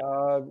market.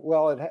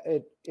 Well,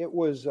 it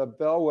was a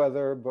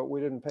bellwether, but we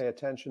didn't pay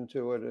attention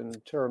to it in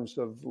terms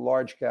of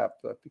large cap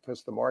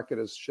because the market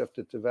has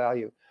shifted to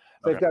value.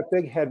 They've got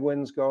big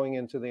headwinds going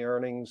into the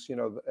earnings.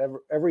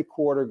 Every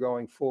quarter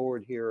going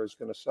forward here is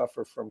going to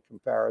suffer from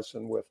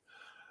comparison with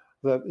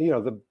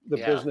the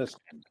business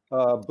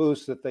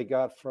boost that they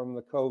got from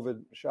the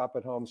COVID shop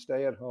at home,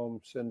 stay at home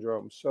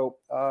syndrome. So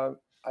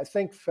I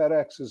think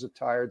FedEx is a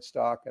tired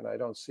stock, and I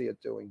don't see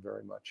it doing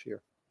very much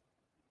here.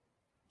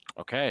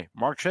 Okay.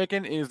 Mark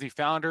Chaikin is the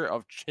founder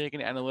of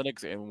Chaikin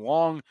Analytics, a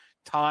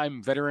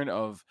long-time veteran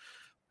of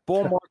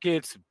bull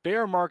markets,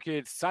 bear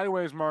markets,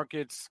 sideways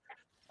markets,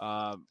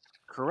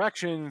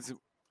 corrections,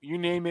 you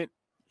name it,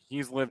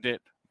 he's lived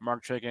it.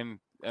 Mark Chaikin,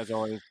 as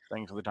always,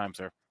 thanks for the time,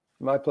 sir.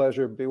 My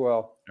pleasure. Be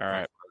well. All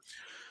right.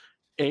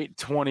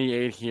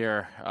 8:28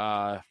 here.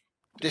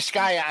 This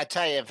guy, I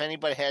tell you, if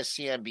anybody has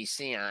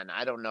CNBC on,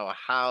 I don't know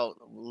how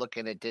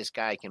looking at this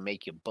guy can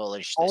make you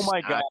bullish. Oh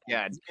my God.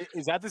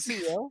 Is that the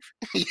CEO?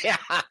 Yeah.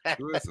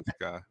 Who is this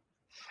guy?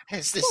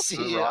 It's the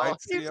CEO.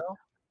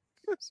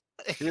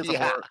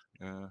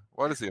 Yeah.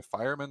 What is he, a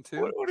fireman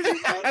too?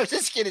 I was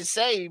just going to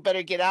say, you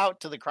better get out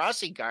to the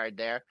crossing guard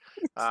there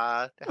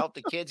to help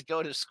the kids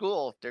go to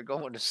school if they're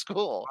going to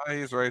school.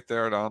 He's right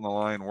there down the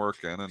line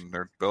working, and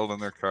they're building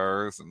their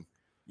cars. And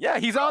yeah,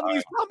 he's on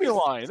the assembly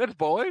line. That's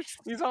bullish.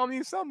 He's on the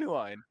assembly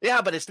line.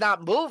 Yeah, but it's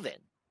not moving.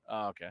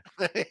 Oh, okay.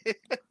 The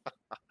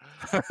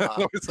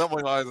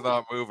assembly line's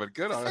not moving.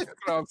 Good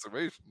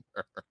observation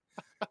there.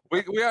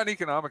 We got an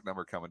economic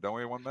number coming, don't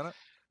we? 1 minute.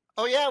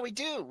 Oh yeah, we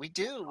do. What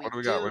do we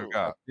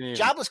got?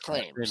 Jobless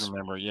claims.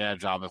 Remember,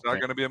 jobless. Is that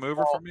going to be a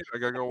mover for me? I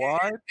got to go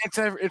wide.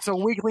 It's a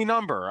weekly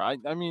number. I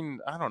mean,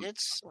 I don't.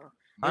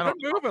 I've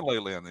been moving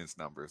lately on these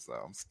numbers,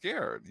 though. I'm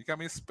scared. You got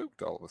me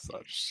spooked all of a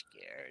sudden.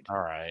 Scared. All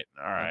right.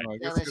 I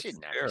guess I get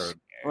scared.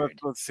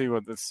 Let's see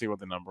what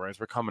the number is.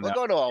 We're coming. We'll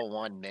go to a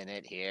 1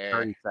 minute here.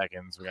 30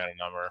 seconds. We got a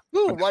number.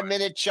 Ooh, 1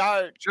 minute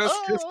chart. Just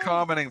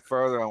commenting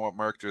further on what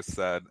Mark just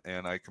said,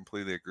 and I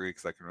completely agree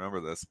because I can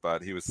remember this.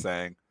 But he was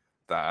saying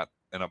that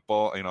in a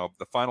bull,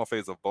 the final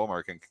phase of bull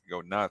market can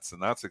go nuts,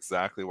 and that's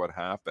exactly what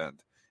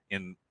happened.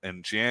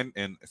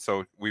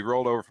 So we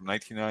rolled over from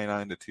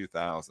 1999 to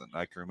 2000.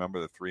 I can remember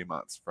the 3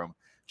 months from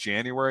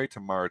January to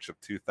March of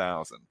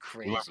 2000.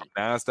 Crazy. We went from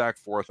NASDAQ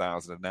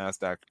 4,000 to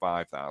NASDAQ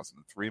 5,000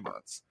 in 3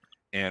 months.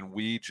 And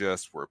we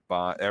just were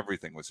bought.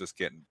 Everything was just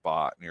getting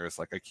bought. And you're just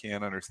like, I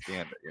can't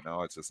understand it.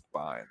 It's just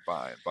buying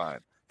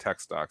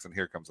tech stocks. And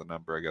here comes a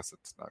number. I guess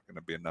it's not going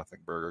to be a nothing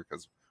burger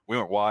because we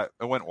went wide.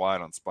 It went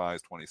wide on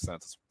SPYs, 20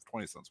 cents. It's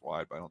 20 cents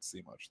wide, but I don't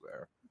see much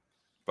there.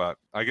 But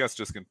I guess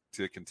just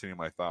to continue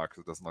my thought,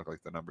 because it doesn't look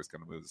like the number's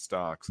going to move the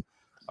stocks.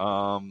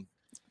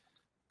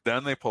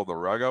 Then they pulled the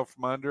rug out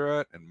from under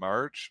it in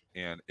March,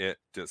 and it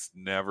just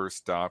never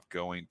stopped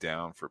going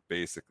down for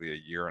basically a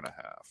year and a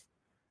half.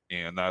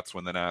 And that's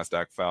when the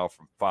NASDAQ fell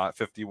from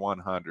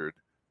 5,100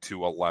 to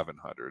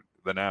 1,100.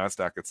 The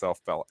NASDAQ itself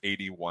fell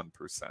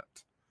 81%.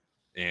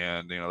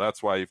 And,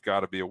 that's why you've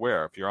got to be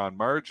aware. If you're on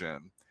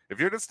margin, if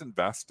you're just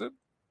invested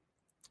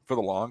for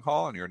the long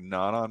haul and you're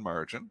not on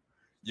margin,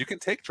 you can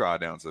take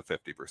drawdowns of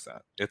 50%.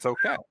 It's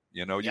okay.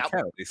 You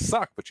can. They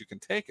suck, but you can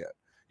take it.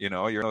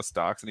 You're in those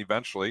stocks, and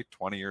eventually,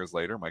 20 years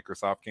later,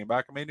 Microsoft came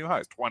back and made new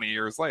highs 20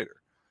 years later.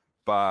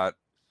 But,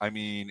 I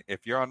mean,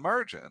 if you're on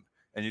margin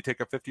and you take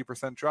a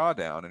 50%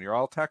 drawdown and you're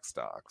all tech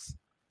stocks,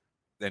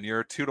 then you're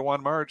a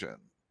 2-to-1 margin,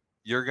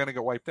 you're going to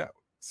get wiped out.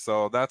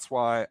 So that's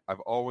why I've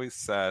always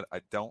said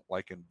I don't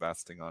like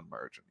investing on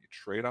margin. You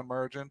trade on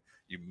margin,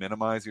 you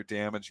minimize your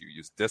damage, you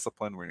use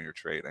discipline when you're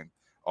trading,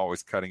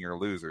 always cutting your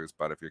losers.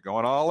 But if you're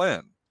going all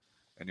in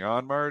and you're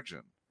on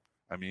margin,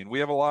 I mean, we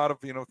have a lot of,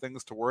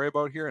 things to worry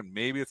about here, and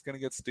maybe it's going to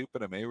get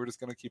stupid, and maybe we're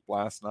just going to keep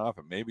blasting off,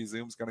 and maybe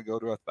Zoom's going to go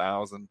to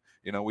 1,000.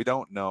 We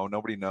don't know.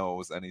 Nobody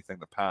knows anything,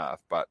 the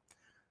path, but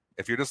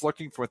if you're just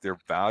looking for what their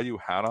value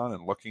hat on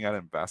and looking at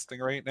investing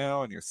right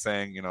now, and you're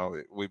saying,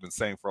 we've been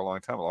saying for a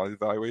long time, a lot of these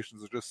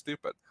valuations are just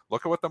stupid.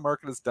 Look at what the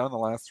market has done the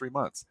last 3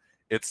 months.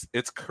 It's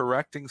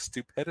correcting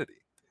stupidity.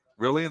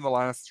 Really, in the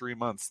last 3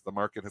 months, the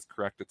market has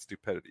corrected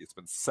stupidity. It's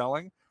been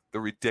selling the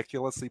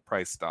ridiculously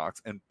priced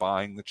stocks and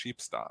buying the cheap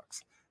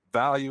stocks.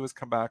 Value has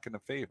come back into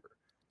favor.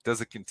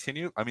 Does it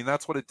continue? I mean,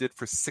 that's what it did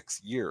for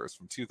 6 years,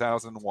 from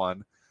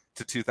 2001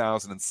 to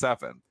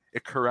 2007.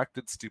 It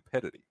corrected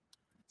stupidity.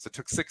 So it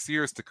took 6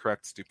 years to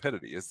correct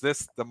stupidity. Is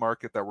this the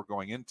market that we're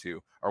going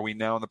into? Are we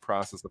now in the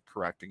process of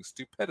correcting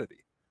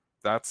stupidity?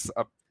 That's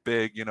a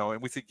big, and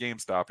we see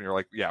GameStop and you're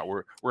like, yeah,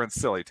 we're in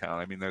silly town.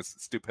 I mean, there's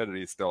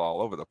stupidity still all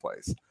over the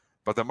place.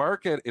 But the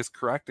market is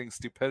correcting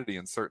stupidity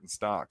in certain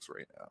stocks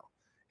right now.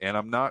 And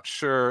I'm not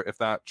sure if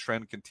that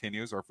trend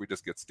continues or if we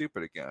just get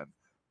stupid again.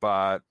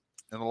 But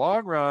in the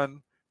long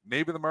run,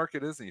 maybe the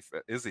market is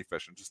efficient.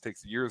 It just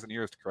takes years and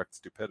years to correct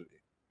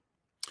stupidity.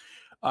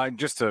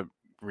 Just to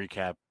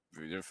recap,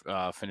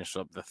 finish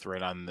up the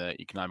thread on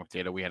the economic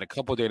data. We had a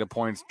couple data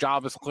points.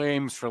 Jobless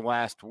claims for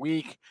last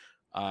week.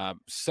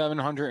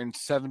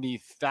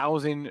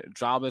 770,000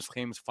 jobless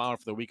claims filed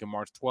for the week of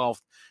March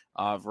 12th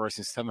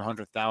versus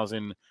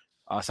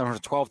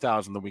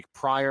 712,000 the week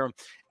prior.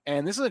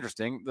 And this is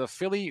interesting. The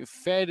Philly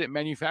Fed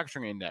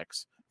Manufacturing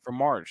Index for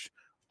March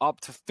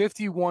up to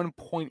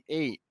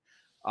 51.8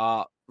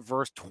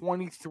 versus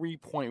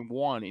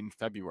 23.1 in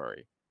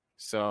February.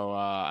 So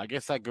I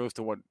guess that goes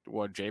to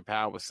what Jay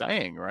Powell was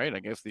saying, right? I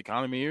guess the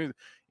economy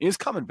is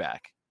coming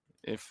back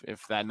if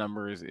that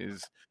number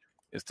is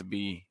to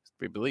be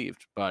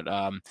believed. But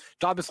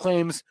jobless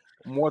claims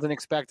more than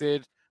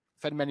expected.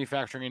 Fed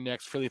Manufacturing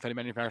Index, Philly Fed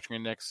Manufacturing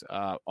Index,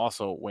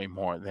 also way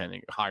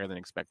higher than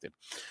expected.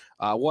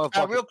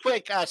 Real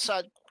quick,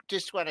 so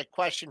just want a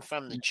question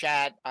from the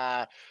chat.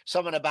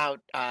 Someone about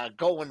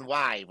going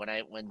wide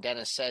when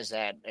Dennis says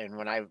that, and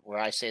where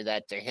I say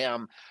that to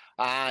him.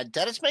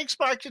 Dennis makes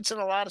markets in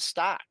a lot of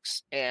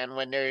stocks, and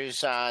when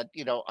there's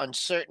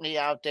uncertainty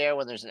out there,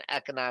 when there's an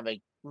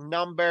economic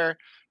number,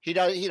 he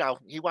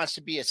wants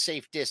to be a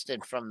safe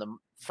distance from the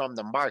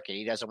market.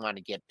 He doesn't want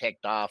to get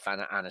picked off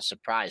on a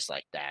surprise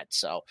like that.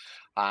 So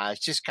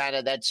it's just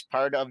that's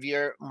part of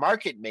your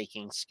market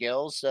making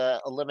skills.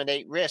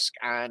 Eliminate risk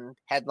on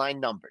headline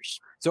numbers.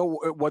 So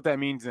what that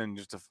means, then,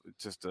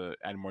 just to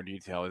add more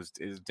detail, is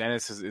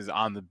Dennis is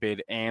on the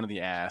bid and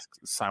the ask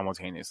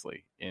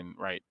simultaneously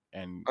right.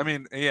 And I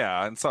mean,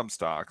 yeah, in some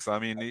stocks. I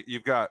mean,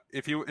 you've got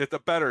it's a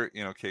better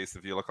case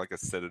if you look like a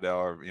Citadel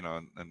or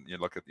and you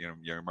look at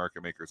your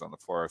market makers on the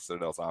floor.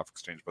 Citadel's off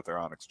exchange, but they're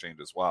on exchange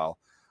as well.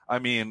 I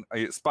mean,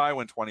 SPY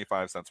went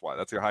 25 cents wide.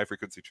 That's your high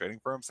frequency trading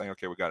firm saying,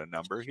 okay, we got a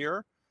number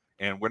here,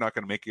 and we're not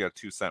going to make it a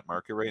 2-cent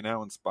market right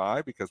now in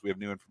SPY because we have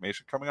new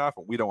information coming off,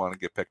 and we don't want to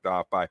get picked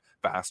off by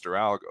faster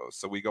algos.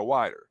 So we go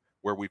wider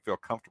where we feel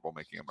comfortable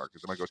making a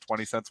market. They might go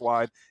 20 cents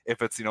wide.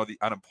 If it's the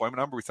unemployment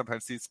number, we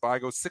sometimes see SPY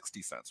go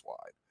 60 cents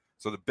wide.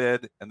 So the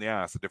bid and the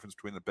ask, the difference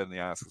between the bid and the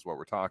ask is what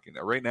we're talking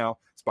about. Right now,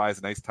 SPY is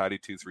a nice, tidy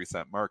 2-3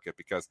 cent market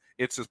because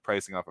it's just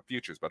pricing off of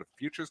futures. But if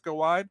futures go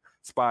wide,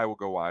 SPY will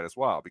go wide as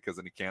well because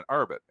then you can't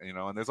arb it.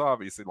 And there's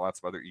obviously lots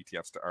of other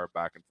ETFs to arb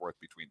back and forth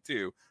between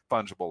two.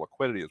 Fungible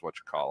liquidity is what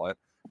you call it.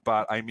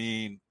 But I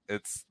mean,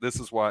 this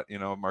is what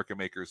market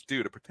makers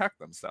do to protect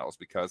themselves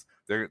because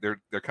they're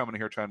coming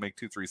here trying to make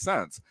 2-3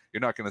 cents. You're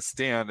not going to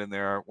stand in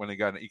there when they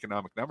got an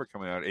economic number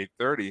coming out at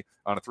 8:30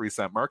 on a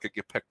 3-cent market,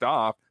 get picked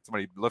off.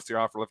 Somebody lifts your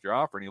offer,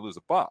 and you lose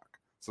 $1.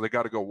 So they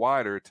got to go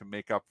wider to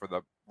make up for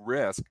the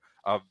risk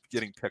of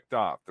getting picked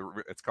off.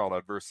 It's called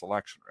adverse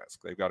selection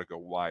risk. They've got to go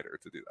wider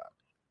to do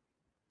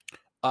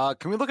that.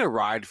 Can we look at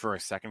Ride for a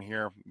second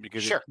here?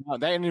 Because sure.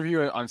 That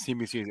interview on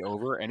CNBC is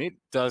over, and it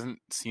doesn't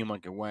seem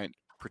like it went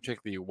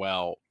particularly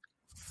well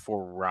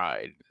for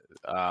Ride.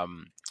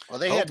 Well,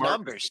 they had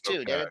numbers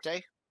too, didn't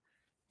they?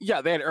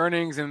 Yeah, they had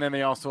earnings, and then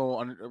they also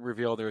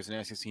revealed there was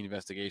an SEC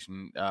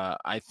investigation.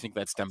 I think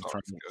that stems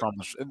from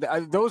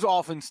those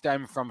often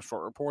stem from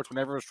short reports.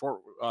 Whenever a short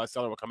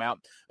seller will come out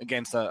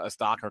against a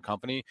stock or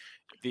company,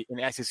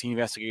 an SEC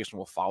investigation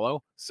will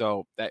follow.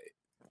 So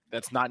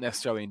that's not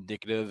necessarily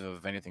indicative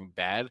of anything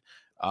bad,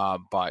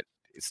 but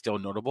it's still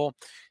notable.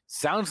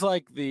 Sounds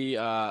like the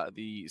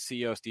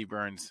CEO, Steve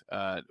Burns,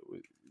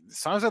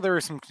 sounds like there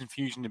was some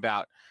confusion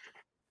about,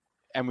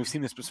 and we've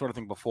seen this sort of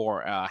thing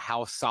before,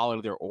 how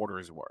solid their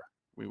orders were.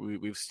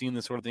 We've seen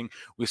this sort of thing.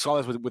 We saw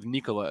this with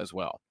Nikola as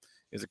well.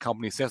 Is a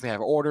company says they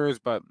have orders,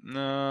 but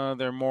no,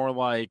 they're more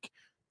like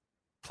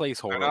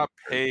placeholders. They're not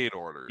paid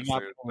orders.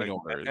 Not paid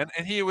orders.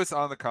 And he was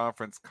on the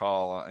conference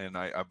call, and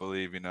I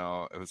believe, it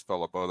was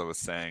Philip Boda was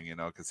saying,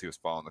 because he was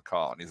following the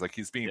call, and he's like,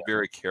 he's being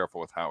very careful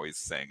with how he's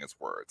saying his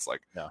words.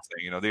 Like,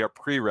 saying, they are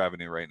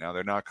pre-revenue right now.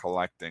 They're not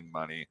collecting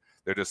money.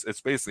 They're just, it's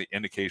basically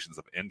indications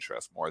of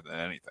interest more than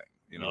anything,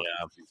 these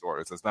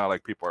orders. It's not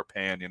like people are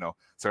paying,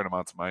 certain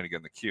amounts of money to get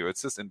in the queue.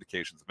 It's just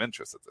indications of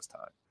interest at this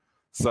time.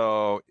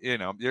 So,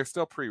 you're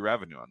still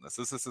pre-revenue on this.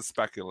 This is as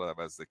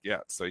speculative as it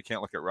gets. So you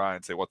can't look at Ryan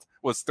and say, well,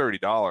 it's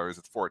 $30,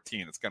 it's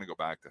 14, it's going to go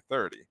back to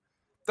 30. It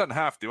doesn't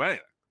have to do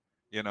anything.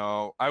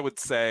 I would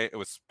say it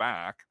was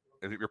SPAC.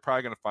 you're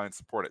probably going to find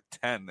support at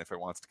 10 if it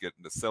wants to get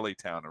into silly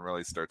town and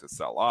really start to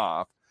sell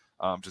off,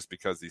 just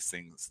because these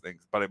things.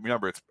 But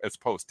remember, it's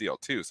post deal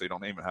too, so you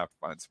don't even have to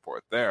find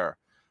support there.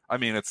 I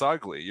mean, it's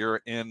ugly.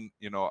 You're in,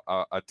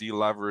 a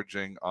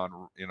deleveraging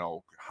on,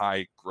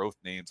 high growth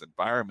names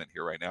environment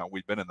here right now.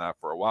 We've been in that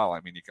for a while. I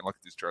mean, you can look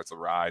at these charts of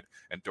Ride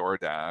and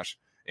DoorDash,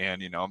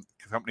 and,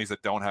 companies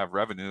that don't have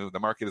revenue, the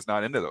market is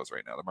not into those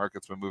right now. The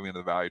market's been moving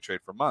into the value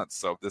trade for months.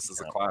 So this is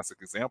a classic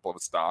example of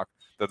a stock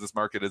that this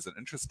market isn't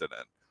interested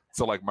in.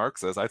 So like Mark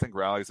says, I think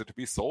rallies are to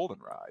be sold in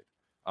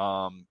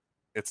Ride.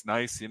 It's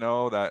nice,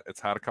 that it's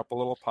had a couple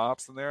little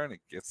pops in there, and it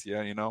gets you,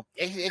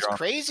 It's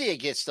crazy it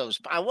gets those.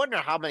 I wonder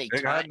how many It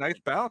had times. a nice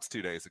bounce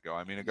 2 days ago.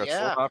 I mean, it got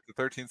sold Yeah. off to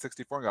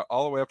 1364 and got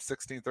all the way up to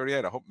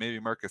 1638. I hope maybe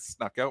Marcus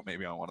snuck out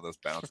maybe on one of those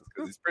bounces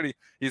because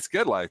he's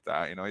good like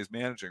that. He's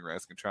managing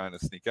risk and trying to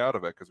sneak out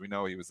of it because we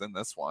know he was in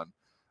this one.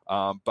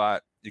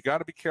 But you got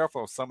to be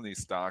careful of some of these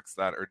stocks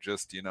that are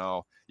just,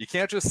 you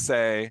can't just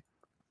say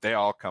they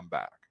all come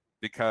back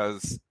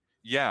because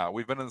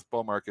we've been in this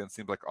bull market and it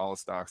seems like all the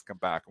stocks come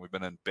back, and we've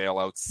been in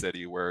bailout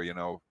city where,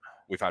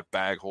 we've had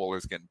bag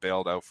holders getting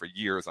bailed out for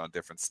years on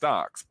different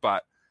stocks.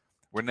 But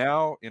we're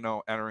now,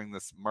 entering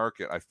this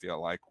market, I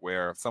feel like,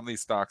 where some of these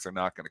stocks are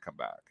not going to come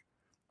back.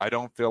 I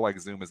don't feel like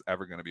Zoom is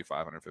ever going to be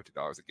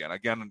 $550 again.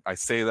 Again, I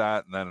say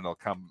that, and then it'll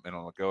come and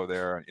it'll go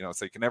there.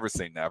 So you can never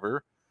say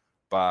never.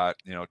 But,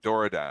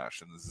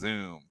 DoorDash and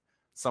Zoom,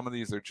 some of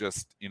these are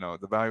just,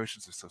 the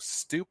valuations are so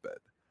stupid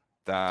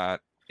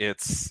that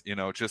it's,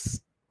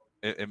 just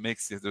it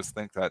makes you just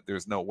think that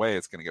there's no way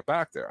it's going to get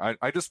back there.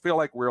 I just feel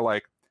like we're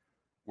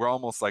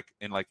almost like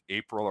in like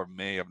April or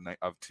May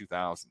of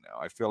 2000 now.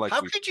 I feel like How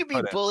could you be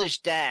bullish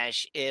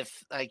Dash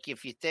if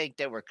you think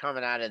that we're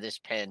coming out of this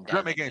pandemic?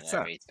 Doesn't make any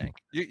sense.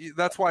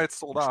 That's why it's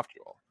sold off,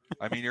 Joel.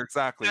 I mean, you're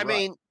exactly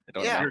right.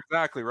 You're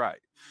exactly right.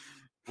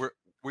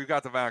 We've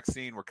got the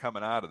vaccine. We're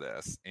coming out of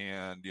this,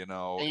 and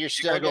and you're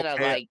still gonna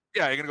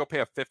you're gonna go pay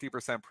a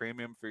 50%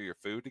 premium for your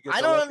food to get.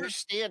 I don't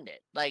understand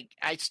it. Like,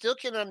 I still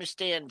can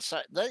understand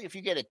if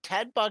you get a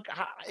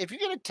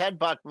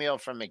 $10 meal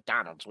from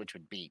McDonald's, which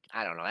would be,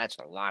 I don't know, that's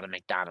a lot of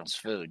McDonald's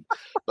food.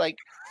 Like,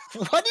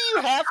 what do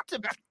you have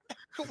to?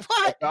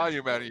 What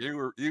value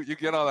menu? You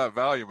get on that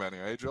value menu,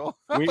 eh, Joel?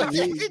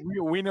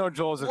 We know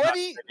Joel's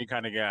any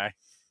kind of guy.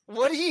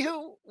 What do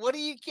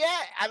you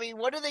get? I mean,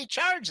 what do they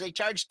charge? They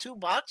charge $2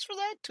 for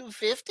that?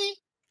 $2.50?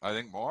 I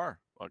think more.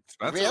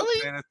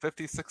 Really?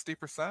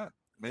 50-60%,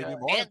 maybe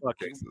more.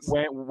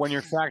 When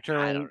you're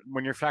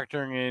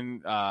factoring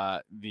in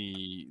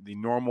the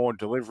normal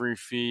delivery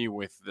fee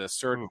with the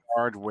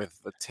surcharge, with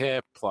the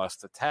tip plus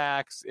the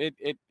tax, it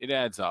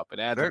adds up. It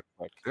adds up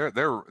quick.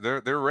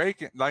 They're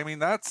raking. I mean,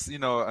 that's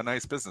a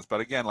nice business. But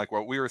again, like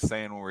what we were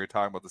saying when we were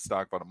talking about the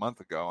stock about a month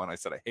ago, and I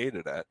said I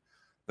hated it.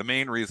 The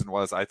main reason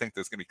was I think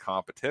there's going to be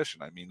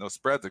competition. I mean, those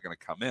spreads are going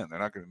to come in. They're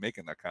not going to be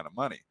making that kind of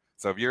money.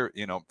 So if you're,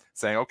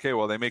 saying, okay,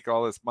 well, they make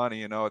all this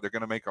money, they're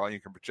going to make all,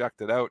 you can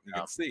project it out and you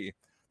can see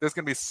there's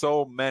going to be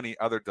so many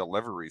other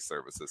delivery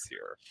services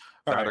here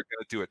that are going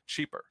to do it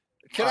cheaper.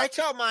 Can I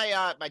tell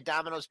my my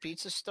Domino's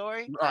Pizza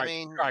story? All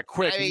right,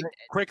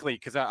 quickly,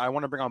 because I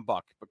want to bring on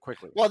Buck, but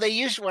quickly. Well, they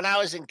used, when I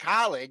was in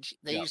college,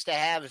 they used to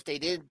have, if they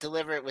didn't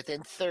deliver it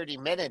within 30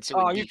 minutes, it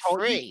would be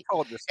free.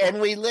 And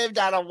we lived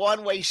on a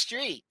one-way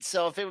street,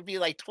 so if it would be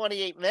like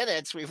 28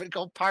 minutes, we would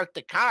go park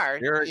the car.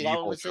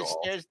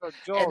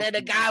 And then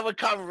a guy would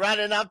come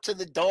running up to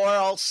the door,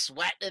 all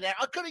sweating, and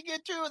I couldn't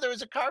get through. There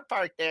was a car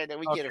parked there, and then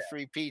we get a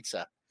free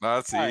pizza.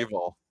 That's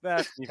evil.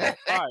 That's evil.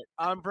 All right,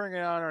 I'm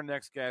bringing on our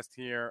next guest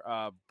here,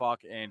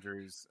 Buck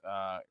Andrews,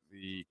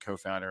 the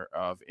co-founder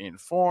of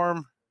Inform.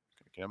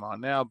 Gonna get him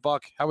on now.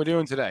 Buck, how we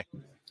doing today?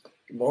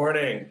 Good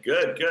morning.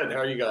 Good. How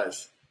are you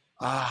guys?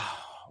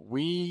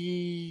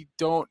 We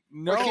don't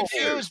know. We're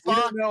confused, Buck.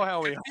 We don't know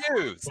how we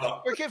confused.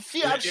 Well, we're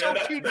confused. I'm so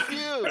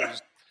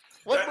confused.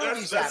 What movie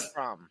is that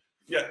from?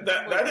 Yeah,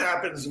 that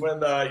happens when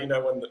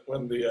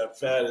when the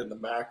Fed and the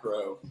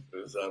macro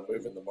is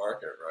moving the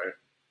market, right?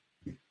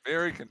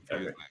 Very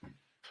confusing.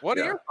 What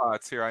are your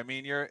thoughts here? I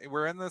mean,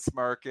 we're in this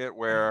market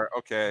where,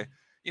 okay,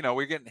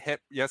 we're getting hit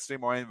yesterday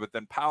morning, but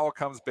then Powell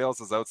comes, bails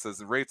us out, says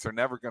the rates are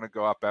never going to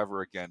go up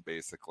ever again,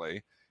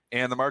 basically.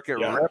 And the market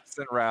rips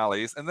and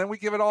rallies, and then we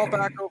give it all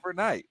back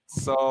overnight.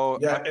 So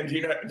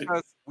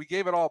because we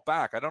gave it all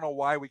back. I don't know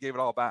why we gave it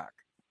all back.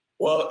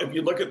 Well, if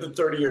you look at the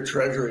 30-year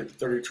Treasury, the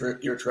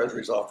 30-year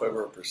Treasury is off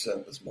over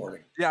 1% this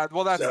morning. Yeah,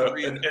 well, that's the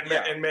reason.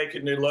 And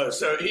making new lows.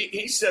 So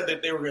he said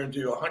that they were going to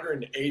do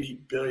 $180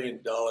 billion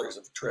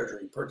of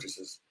Treasury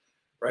purchases,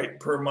 right,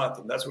 per month,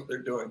 and that's what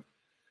they're doing.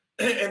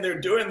 And they're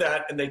doing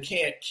that, and they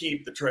can't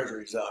keep the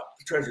Treasuries up.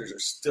 The Treasuries are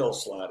still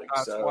sliding.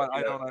 That's what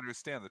I don't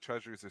understand. The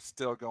Treasuries are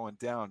still going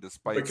down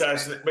despite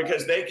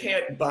because they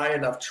can't buy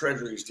enough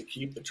Treasuries to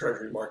keep the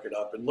Treasury market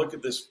up. And look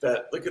at this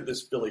Fed. Look at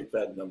this Philly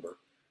Fed number.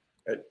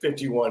 At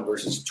 51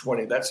 versus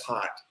 20, that's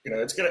hot.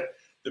 It's going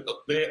to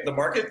the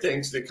market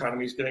thinks the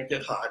economy is going to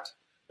get hot.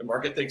 The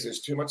market thinks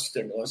there's too much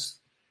stimulus,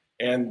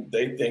 and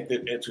they think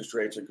that interest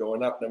rates are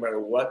going up. No matter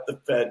what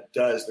the Fed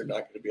does, they're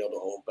not going to be able to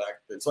hold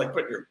back. It's like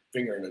putting your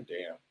finger in a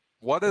dam.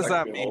 What does I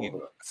that could be a little mean?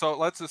 bit. So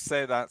let's just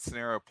say that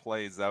scenario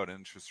plays out,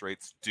 interest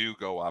rates do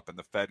go up, and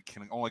the Fed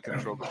can only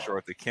control the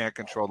short, they can't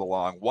control the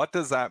long. What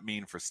does that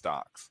mean for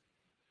stocks?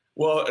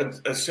 Well,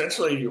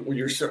 essentially,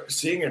 you're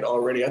seeing it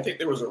already. I think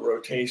there was a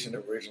rotation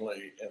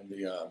originally in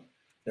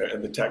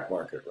the tech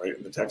market, right?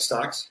 In the tech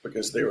stocks,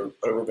 because they were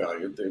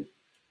overvalued.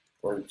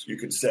 Or you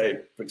could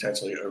say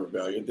potentially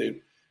overvalued.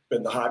 They've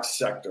been the hot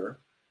sector.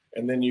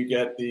 And then you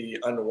get the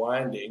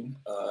unwinding,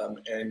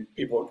 and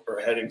people are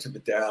heading to the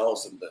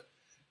Dows and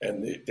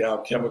the Dow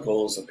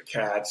Chemicals and the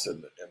Cats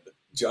and the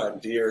John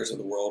Deeres of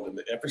the world and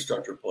the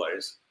infrastructure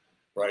plays,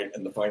 right?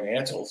 And the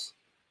financials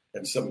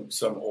and some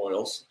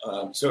oils.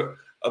 So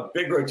a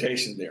big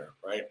rotation there,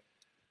 right?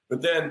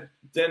 But then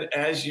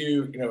as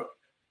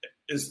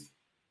is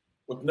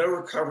with no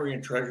recovery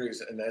in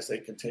treasuries and as they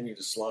continue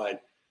to slide,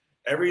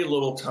 every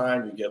little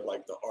time you get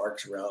like the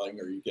ARCs rallying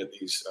or you get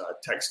these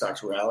tech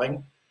stocks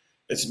rallying,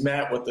 it's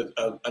met with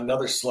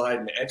another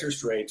slide in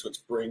interest rates, which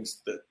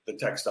brings the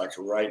tech stocks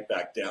right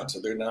back down. So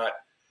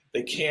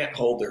they can't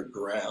hold their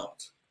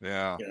ground.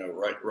 Yeah.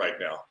 Right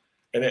now,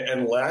 and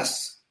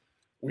unless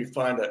we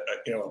find a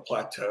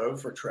plateau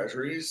for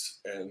treasuries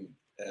and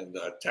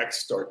tech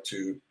start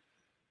to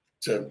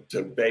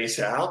base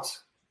out,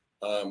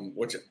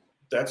 which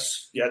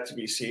that's yet to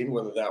be seen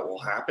whether that will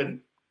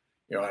happen.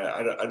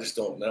 I just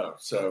don't know.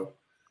 So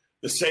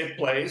the safe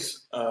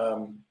plays.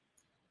 I'm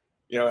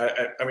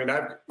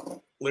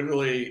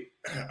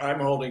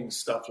holding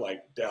stuff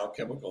like Dow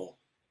Chemical,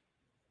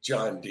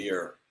 John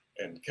Deere,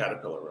 and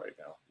Caterpillar right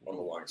now on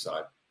the long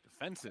side.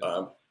 Defensive.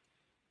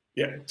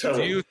 Yeah,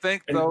 totally. Do you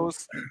think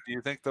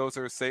those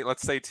are safe?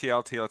 Let's say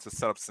TLT, let's just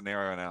set up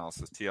scenario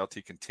analysis.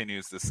 TLT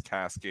continues this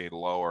cascade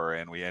lower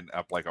and we end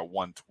up like a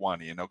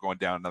 120, going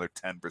down another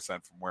 10%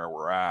 from where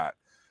we're at.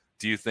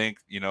 Do you think,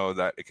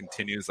 that it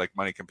continues, like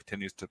money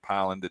continues to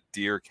pile into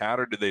Deere, Cat,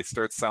 or do they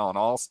start selling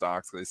all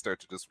stocks? They start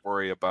to just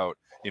worry about,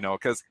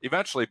 because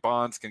eventually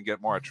bonds can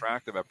get more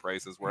attractive at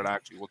prices where it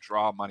actually will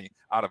draw money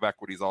out of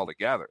equities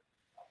altogether.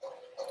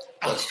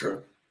 That's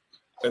true.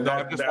 And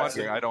I'm just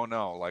wondering. I don't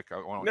know.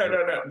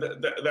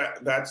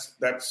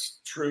 That's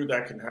true.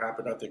 That can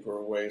happen. I think we're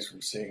a ways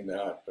from seeing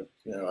that, but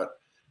I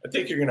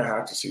think you're going to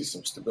have to see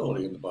some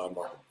stability in the bond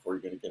market before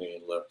you're going to get any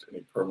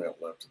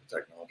permanent lift to the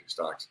technology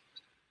stocks.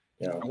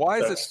 Why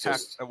is it tech?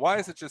 Why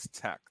is it just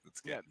tech that's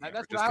getting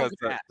that's just because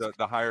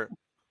the higher?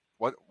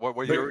 What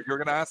you're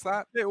going to ask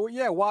that?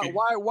 Yeah. Why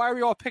are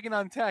we all picking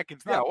on tech?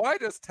 It's not. Why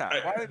does tech?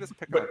 Why they just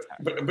pick on tech?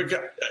 But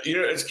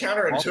it's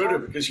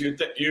counterintuitive because you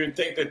would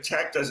think that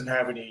tech doesn't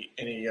have any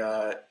they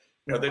don't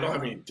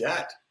have any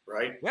debt,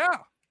 right? Yeah.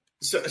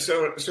 So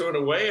in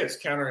a way,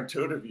 it's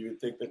counterintuitive. You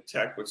would think that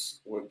tech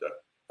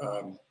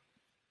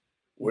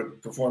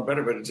would perform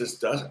better, but it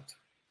just doesn't.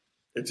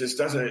 It just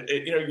doesn't.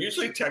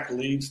 Usually tech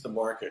leads the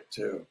market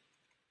too,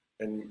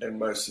 in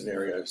most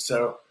scenarios.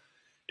 So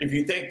if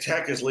you think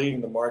tech is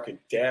leading the market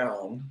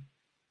down,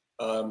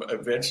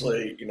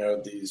 eventually,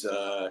 these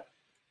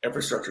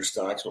infrastructure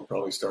stocks will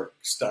probably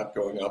stop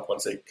going up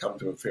once they come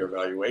to a fair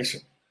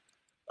valuation.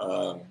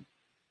 I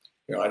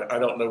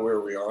don't know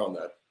where we are on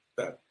that.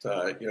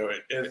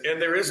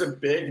 And there is a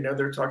big,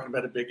 they're talking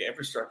about a big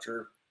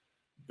infrastructure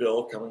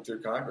bill coming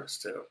through Congress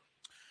too.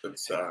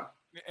 It's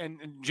And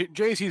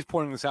JC's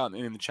pointing this out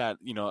in the chat.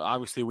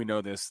 Obviously we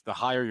know this. The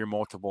higher your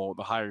multiple,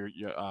 the higher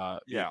your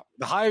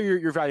the higher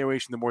your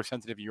valuation, the more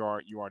sensitive you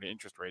are to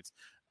interest rates.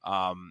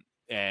 And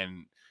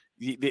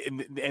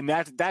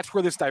that's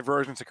where this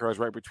divergence occurs,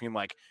 right, between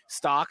like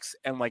stocks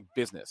and like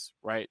business,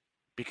 right?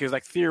 Because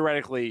like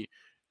theoretically,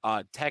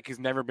 tech has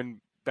never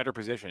been better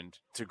positioned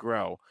to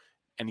grow,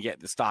 and yet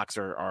the stocks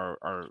are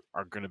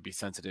going to be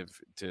sensitive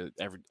to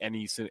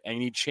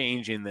any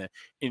change in the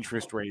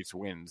interest rates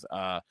wins.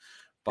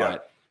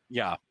 But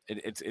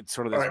it's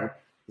sort of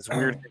this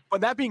weird. But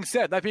that being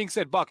said,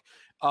 Buck,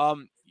 I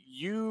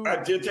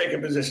did take a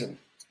position.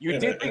 You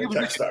did take a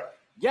position. Stock.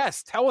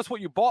 Yes, tell us what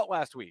you bought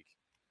last week.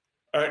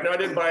 No, I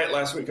didn't buy it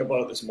last week. I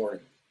bought it this morning.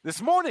 This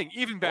morning,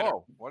 even better.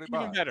 Whoa, what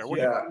even better.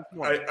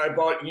 I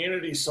bought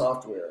Unity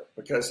Software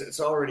because it's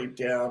already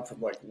down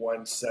from like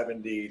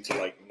 170 to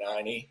like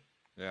 90.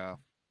 Yeah.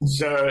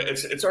 So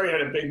it's already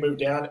had a big move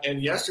down.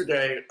 And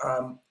yesterday,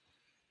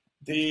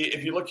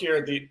 if you look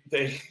here, they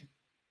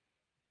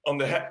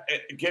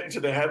getting to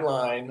the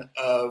headline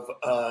of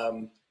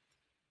the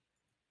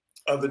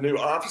new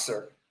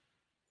officer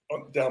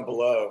down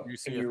below,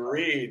 and you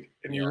read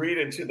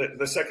into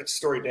the second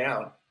story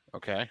down.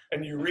 Okay.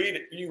 And you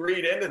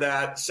read into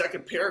that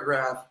second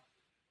paragraph.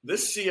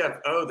 This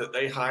CFO that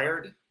they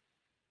hired,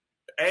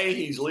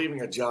 he's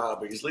leaving a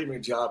job. He's leaving a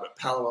job at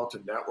Palo Alto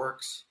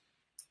Networks.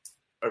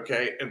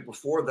 Okay, and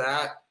before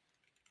that,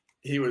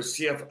 he was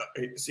CFO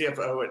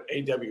at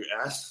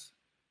AWS.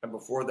 And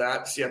before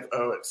that,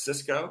 CFO at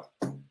Cisco.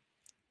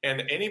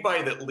 And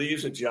anybody that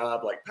leaves a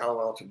job like Palo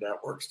Alto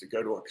Networks to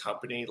go to a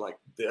company like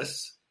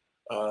this,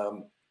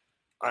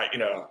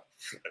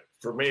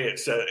 for me,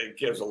 it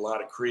gives a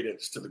lot of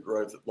credence to the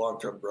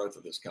long-term growth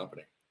of this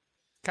company.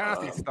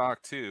 Kathy's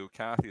stock too.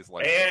 Kathy's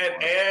like,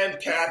 and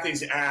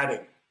Kathy's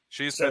adding.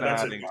 She's So been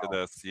that's adding to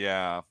this.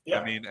 Yeah. Yeah.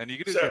 I mean, and you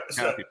can do So- different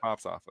canopy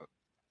pops off it.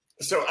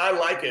 So I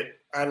like it.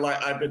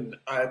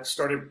 I've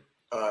started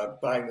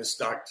buying this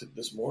stock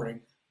this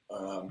morning,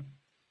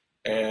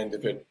 and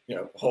if it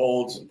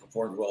holds and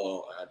performs well,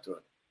 I'll add to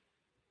it.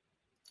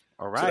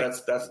 All right.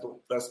 So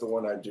that's the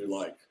one I do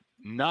like.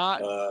 Not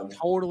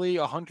totally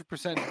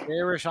 100%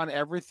 bearish on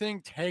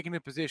everything. Taking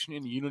a position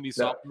in Unity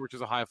Software, which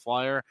is a high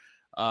flyer.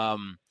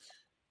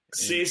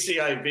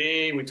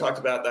 CCIV, we talked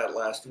about that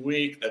last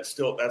week.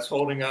 That's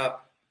holding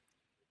up.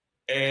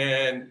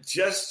 And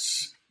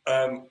just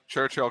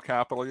Churchill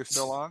Capital, you're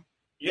still on?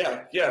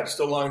 Yeah, I'm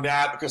still long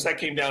that because that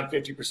came down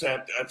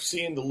 50%. I've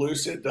seen the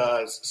Lucid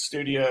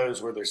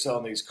studios where they're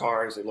selling these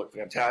cars. They look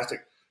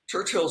fantastic.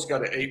 Churchill's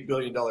got an $8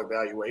 billion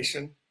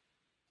valuation.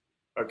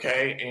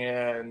 Okay,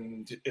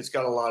 and it's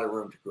got a lot of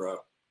room to grow.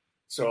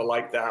 So I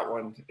like that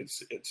one.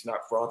 It's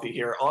not frothy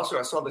here. Also,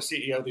 I saw the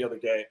CEO the other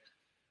day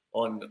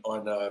or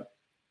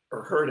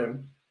heard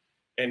him,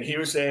 and he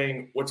was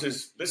saying,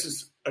 this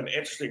is an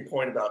interesting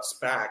point about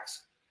SPACs.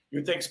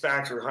 You'd think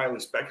SPACs are highly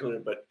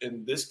speculative, but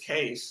in this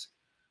case,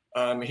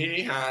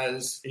 he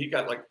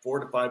got like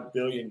 $4 to $5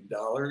 billion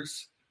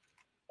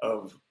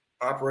of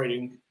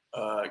operating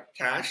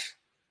cash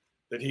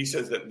that he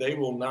says that they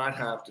will not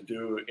have to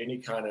do any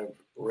kind of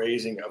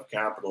raising of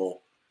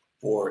capital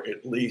for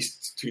at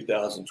least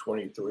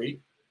 2023,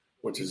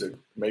 which is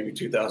maybe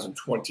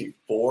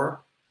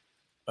 2024,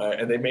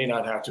 and they may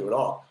not have to at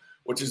all,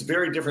 which is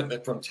very different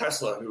than from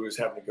Tesla, who is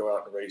having to go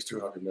out and raise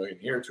 200 million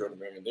here, 200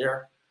 million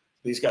there.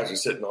 These guys are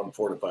sitting on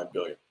 4 to 5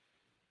 billion,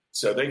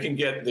 so they can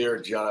get their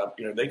job.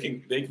 They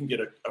can get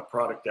a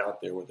product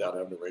out there without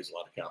having to raise a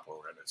lot of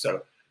capital around it.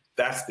 So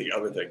that's the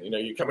other thing.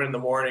 You come in the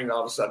morning, all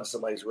of a sudden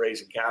somebody's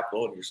raising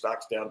capital and your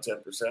stock's down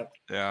 10%.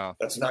 Yeah,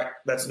 that's not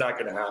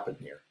going to happen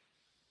here.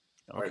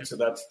 Okay. All right,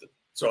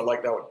 so I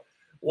like that one.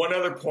 One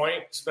other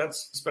point,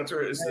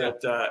 Spencer, is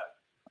that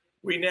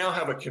we now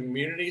have a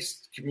community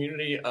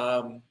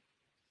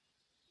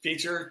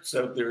feature.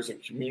 So there's a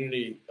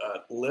community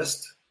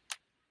list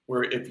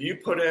where if you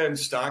put in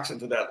stocks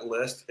into that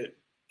list, it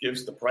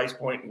gives the price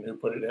point and who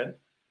put it in.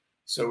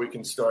 So we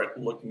can start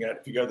looking at,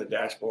 if you go to the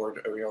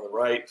dashboard over on the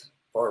right,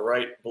 far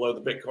right, below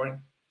the Bitcoin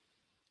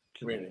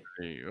community.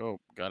 Oh,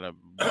 got a.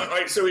 All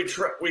right, so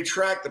we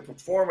track the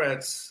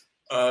performance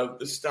of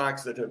the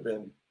stocks that have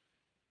been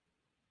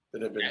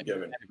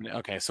given.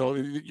 Okay, so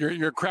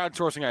you're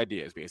crowdsourcing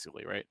ideas,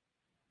 basically, right?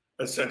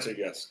 Essentially,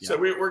 yes. Yeah. So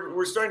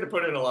we're starting to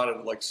put in a lot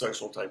of like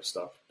social type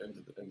stuff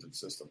into the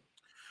system,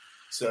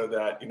 so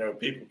that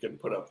people can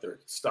put up their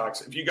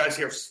stocks. If you guys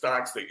have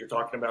stocks that you're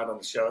talking about on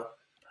the show,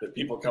 that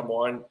people come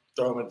on,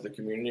 throw them into the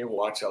community and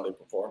watch how they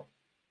perform.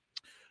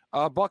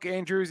 Buck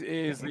Andrews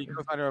is the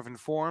co-founder of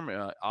Inform,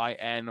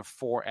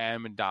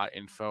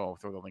 in4m.info. I'll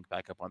throw the link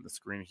back up on the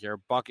screen here.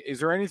 Buck,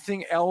 is there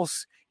anything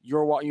else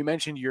you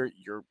mentioned you're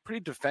pretty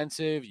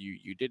defensive.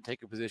 You did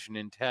take a position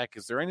in tech.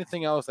 Is there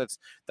anything else that's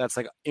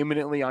like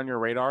imminently on your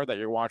radar that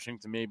you're watching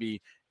to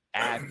maybe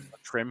add a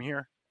trim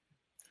here?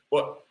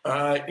 Well,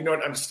 you know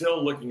what? I'm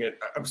still in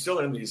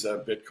these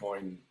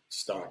Bitcoin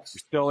stocks.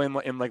 You're still in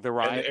like the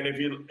ride. And if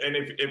you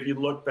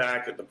look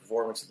back at the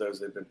performance of those,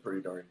 they've been pretty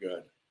darn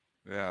good.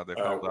 Yeah, they've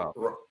held up.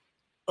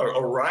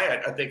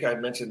 Riot, I think I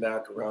mentioned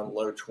that around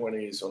low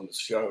 20s on the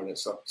show, and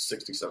it's up to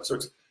 67. So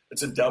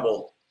it's a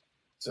double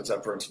since I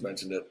first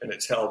mentioned it, and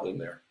it's held in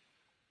there.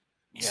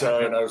 Yeah.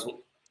 So, and I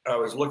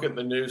was looking at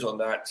the news on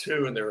that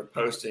too, and they were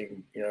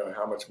posting,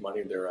 how much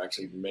money they're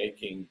actually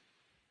making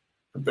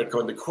from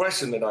Bitcoin. The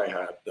question that I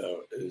have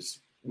though is,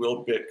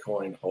 will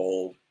Bitcoin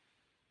hold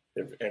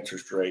if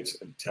interest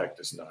rates and tech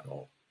does not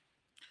hold?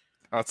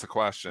 That's a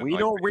question. We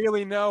don't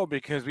really know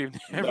because we've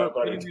never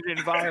been in an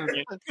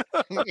environment.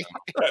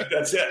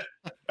 That's it.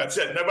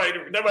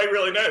 Nobody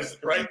really knows,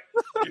 right?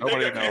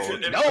 Nobody knows.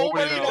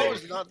 Nobody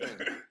knows nothing.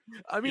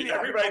 I mean,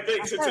 everybody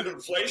thinks it's an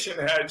inflation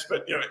hedge,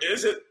 but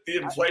is it the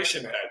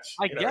inflation hedge?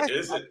 I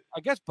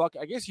guess, Buck.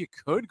 I guess you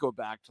could go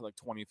back to like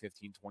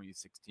 2015,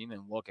 2016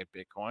 and look at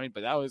Bitcoin,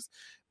 but that was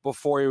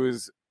before it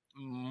was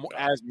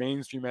as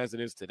mainstream as it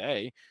is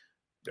today.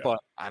 Yeah. But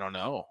I don't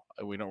know.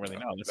 We don't really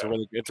know. It's a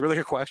really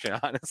good question,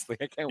 honestly.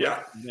 I can't wait.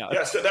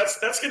 Yeah. So that's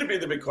going to be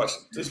the big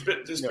question. Does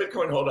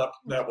Bitcoin hold up?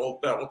 That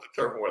will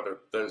determine whether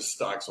those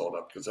stocks hold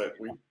up, because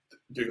we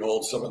do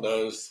hold some of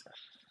those.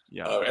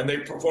 Yeah. And they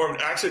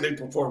performed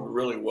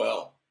really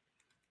well.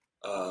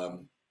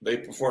 They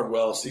performed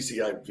well.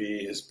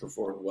 CCIV has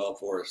performed well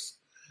for us.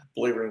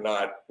 Believe it or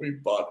not, we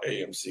bought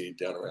AMC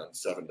down around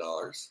 $7.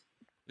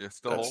 You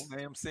still holding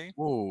AMC?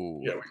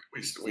 Ooh. Yeah,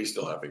 we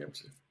still have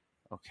AMC.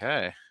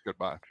 Okay.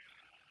 Goodbye.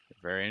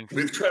 Very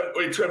interesting.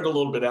 We've trimmed a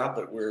little bit out,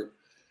 but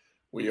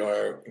we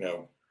are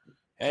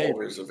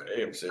holders of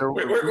AMC.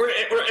 We're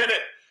in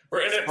it.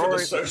 We're in it for the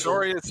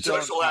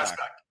social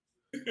aspect.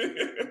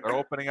 They're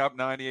opening up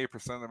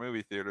 98% of the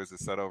movie theaters. They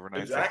said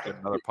overnight. Exactly. So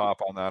another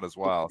pop on that as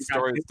well. We got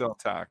Story is Dis- still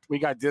intact. We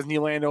got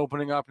Disneyland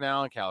opening up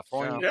now in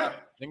California. Yeah.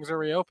 Things are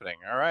reopening.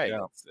 All right,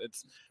 Yeah.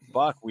 it's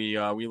Buck. We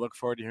look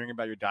forward to hearing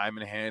about your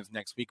diamond hands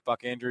next week.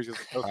 Buck Andrews is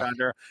the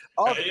co-founder.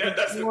 of Yeah,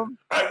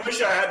 I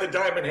wish I had the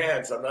diamond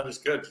hands. I'm not as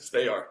good as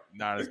they are.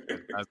 Not as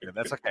good. Not as good.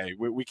 That's okay.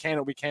 We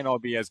can't all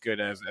be as good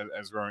as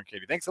Rowan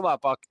Katie. Thanks a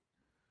lot, Buck.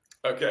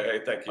 Okay.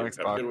 Hey, thank you. Thanks,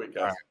 Have a Buck. good week,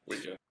 guys.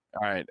 Weekend.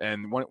 All right,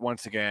 and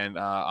once again,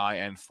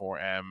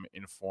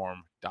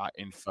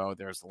 in4minform.info.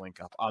 There's the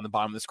link up on the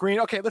bottom of the screen.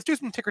 Okay, let's do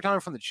some ticker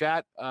time from the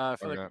chat. I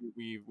feel like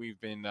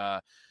we've been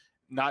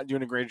not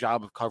doing a great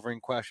job of covering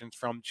questions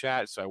from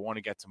chat, so I want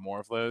to get to more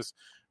of those.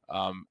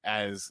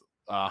 As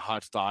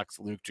Hot Stocks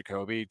Luke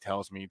Jacoby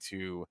tells me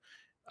to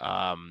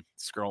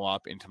scroll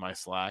up into my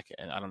Slack,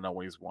 and I don't know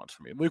what he wants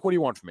from me. Luke, what do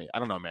you want from me? I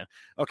don't know, man.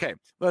 Okay,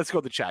 let's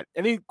go to the chat.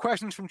 Any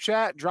questions from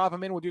chat? Drop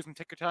them in. We'll do some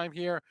ticker time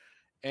here,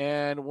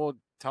 and we'll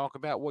talk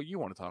about what you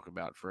want to talk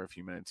about for a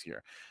few minutes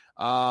here.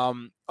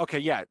 Okay,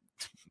 yeah,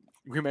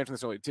 we mentioned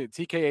this earlier.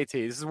 TKAT.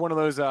 This is one of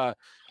those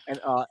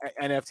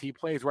NFT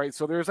plays, right?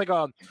 So there's like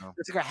a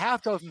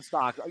half dozen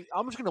stocks.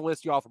 I'm just going to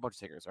list you off a bunch of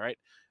tickers, all right?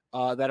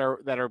 That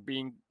are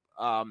being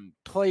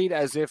played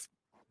as if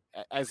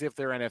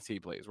they're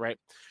NFT plays, right?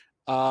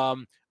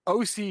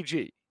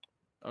 OCG,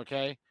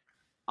 okay,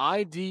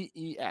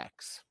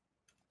 IDEX,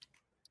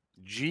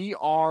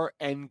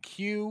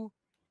 GRNQ,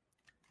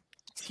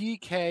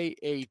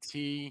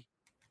 TKAT,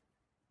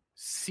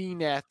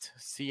 CNET,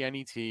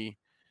 CNET,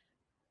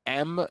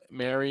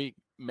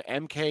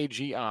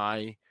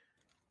 MKGI.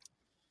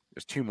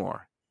 There's two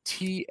more.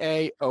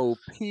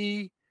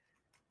 TAOP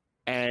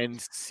and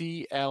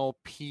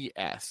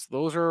CLPS.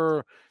 Those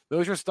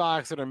are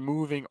stocks that are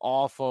moving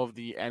off of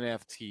the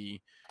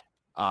NFT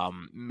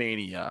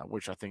mania,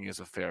 which I think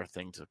is a fair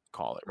thing to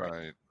call it,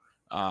 right?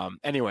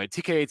 Anyway,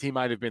 TKAT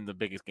might have been the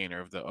biggest gainer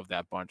of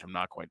that bunch. I'm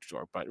not quite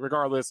sure, but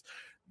regardless,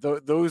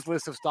 those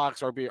lists of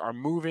stocks are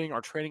moving,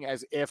 are trading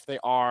as if they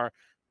are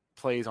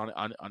plays on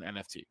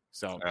NFT.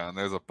 So and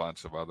there's a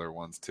bunch of other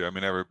ones too. I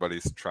mean,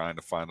 everybody's trying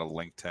to find a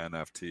link to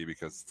NFT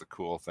because it's a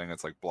cool thing.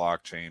 It's like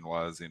blockchain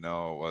was, it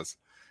was,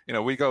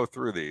 we go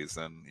through these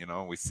and,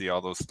 we see all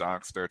those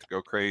stocks start to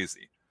go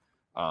crazy.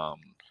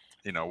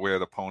 Where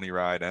the pony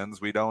ride ends,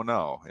 we don't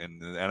know.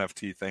 And the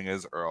NFT thing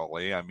is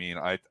early. I mean,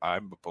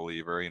 I'm a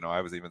believer,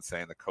 I was even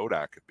saying the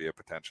Kodak could be a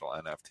potential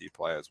NFT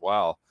play as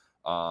well.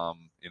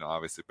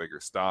 Obviously bigger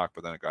stock,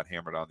 but then it got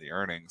hammered on the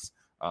earnings.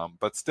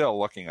 But still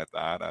looking at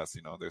that as,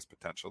 there's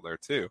potential there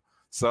too.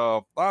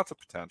 So lots of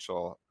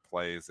potential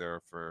plays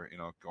there for,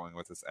 going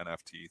with this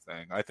NFT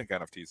thing. I think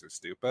NFTs are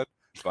stupid,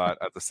 but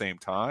at the same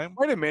time.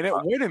 Wait a minute.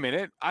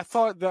 I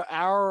thought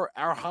our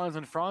Hans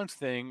and Franz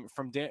thing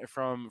from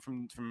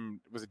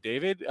was it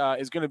David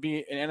is going to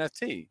be an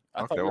NFT.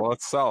 Okay, well,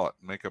 let's sell it.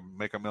 Make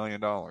 $1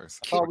 million. Yeah.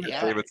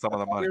 Save it some of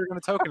the money. We were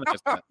going to tokenize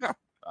that.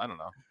 I don't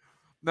know.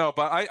 No,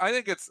 but I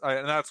think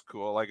and that's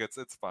cool. Like it's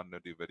fun to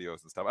do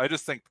videos and stuff. I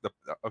just think so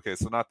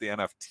not the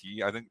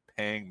NFT. I think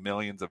paying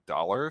millions of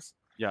dollars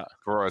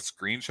for a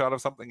screenshot of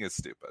something is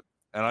stupid.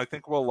 And I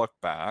think we'll look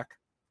back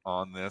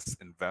on this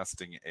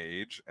investing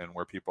age and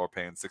where people are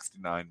paying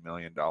 $69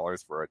 million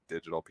for a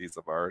digital piece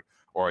of art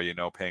or,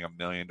 paying $1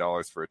 million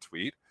for a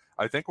tweet.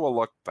 I think we'll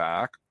look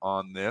back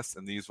on this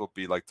and these will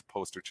be like the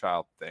poster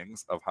child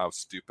things of how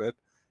stupid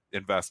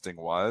investing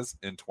was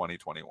in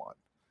 2021.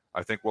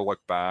 I think we'll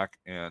look back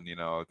and,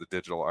 the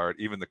digital art,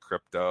 even the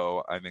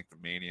crypto, I think the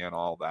mania and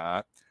all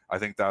that. I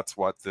think that's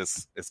what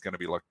this is going to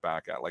be looked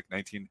back at. Like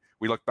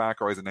we look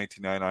back always in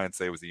 1999 and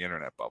say it was the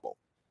internet bubble.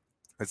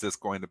 Is this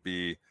going to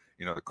be,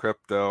 the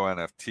crypto,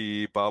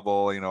 NFT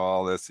bubble,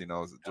 all this,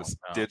 just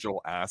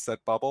digital asset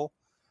bubble?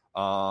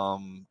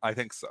 I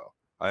think so.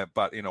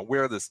 But,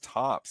 where this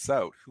tops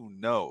out, who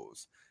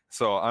knows?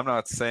 So I'm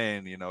not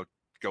saying,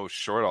 go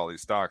short all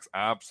these stocks.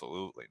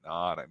 Absolutely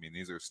not. I mean,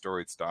 these are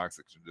storied stocks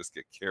that can just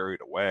get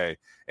carried away.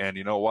 And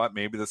you know what?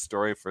 Maybe the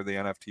story for the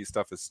NFT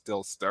stuff is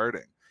still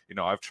starting.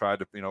 I've tried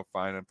to,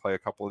 find and play a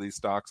couple of these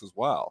stocks as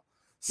well.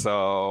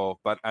 So,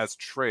 but as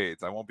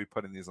trades, I won't be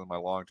putting these in my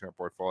long-term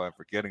portfolio and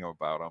forgetting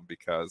about them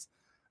because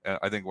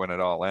I think when it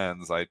all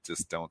ends, I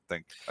just don't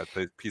think a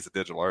piece of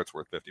digital art's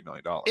worth $50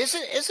 million.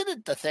 Isn't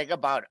it the thing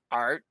about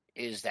art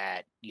is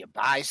that you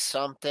buy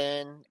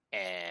something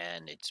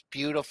and it's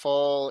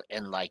beautiful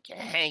and like you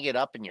hang it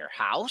up in your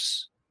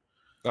house?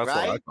 That's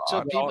right? what I So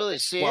thought. people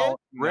see Well,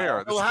 it.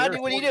 rare. So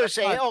what do you do?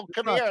 Say, oh,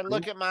 come here and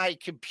look at my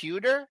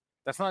computer?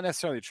 That's not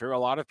necessarily true. A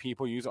lot of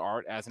people use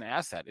art as an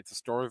asset. It's a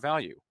store of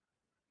value.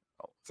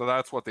 So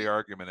that's what the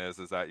argument is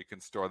that you can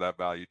store that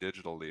value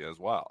digitally as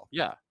well.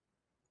 Yeah.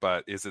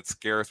 But is it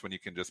scarce when you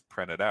can just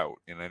print it out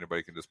and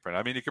anybody can just print?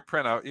 I mean, you can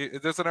print out.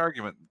 There's an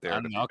argument there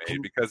to be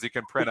made because you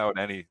can print out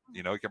any.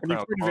 You can print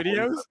out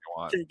videos. You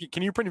want.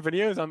 Can you print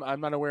videos? I'm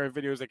not aware of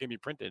videos that can be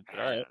printed. All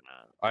right.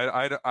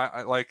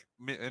 I like,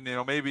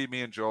 and maybe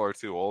me and Joel are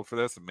too old for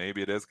this, and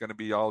maybe it is going to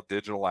be all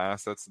digital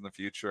assets in the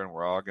future, and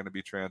we're all going to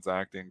be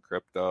transacting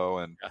crypto,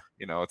 and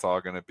it's all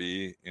going to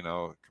be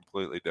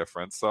completely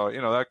different. So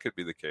that could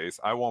be the case.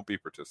 I won't be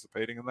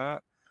participating in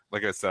that.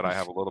 like I said, I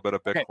have a little bit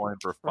of Okay.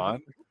 Bitcoin for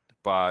fun,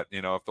 but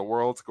if the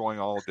world's going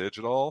all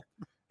digital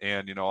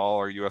and all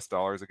our US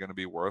dollars are going to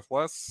be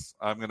worthless,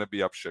 I'm going to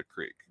be up shit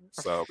creek.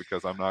 So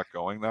because I'm not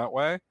going that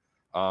way,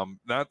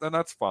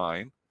 that's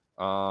fine.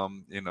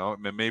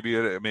 Maybe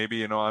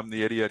I'm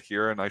the idiot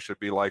here and I should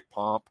be like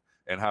Pomp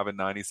and having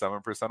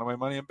 97% of my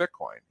money in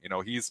Bitcoin.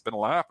 He's been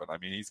laughing. I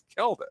mean, he's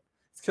killed it.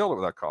 He's killed it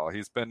with that call.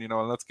 He's been,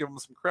 let's give him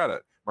some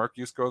credit. Mark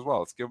Yusko as well.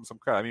 Let's give him some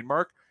credit. I mean,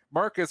 Mark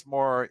is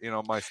more,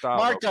 my style.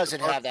 Mark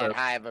doesn't have that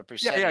high of a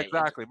percentage. Yeah,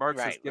 exactly. Mark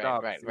says get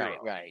off right, zero.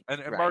 right.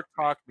 And Mark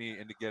talked me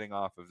into getting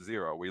off of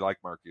zero. We like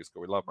Mark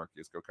Yusko. We love Mark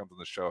Yusko. Comes on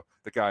the show.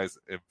 The guy's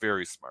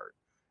very smart,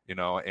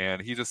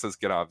 and he just says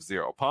get off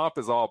zero. Pomp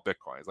is all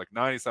Bitcoin. It's like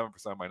 97%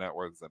 of my net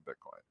worth is in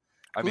Bitcoin.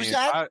 Who's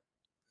that?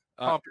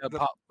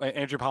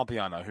 Andrew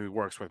Pompiano, who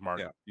works with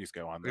Mark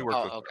Yusko on the.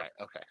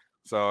 Okay.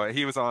 So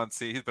he was on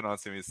he's been on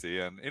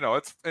CBC, and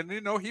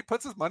he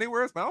puts his money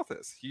where his mouth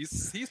is.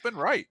 He's been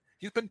right.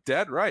 He's been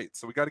dead right.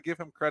 So we got to give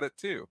him credit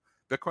too.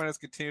 Bitcoin has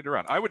continued to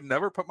run. I would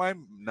never put my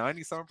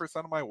 97%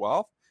 of my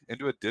wealth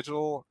into a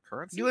digital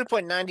currency. You would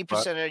put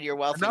 90% of your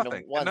wealth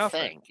into one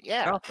thing.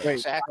 Yeah,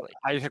 exactly.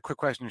 I just have a quick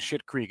question.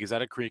 Shit Creek, is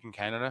that a creek in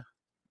Canada?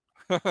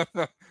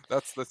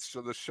 That's the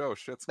show.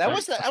 Shit's that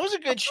was a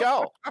good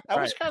show.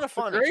 That was kind of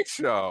funny. Great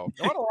show.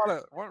 You want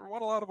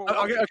a lot of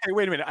okay,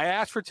 wait a minute. I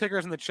asked for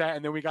tickers in the chat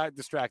and then we got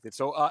distracted.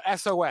 So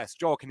SOS,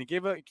 Joel, can you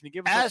give us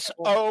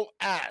SOS?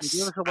 I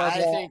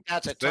think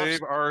that's a tough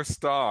save our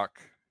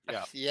stock.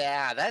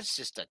 Yeah, that's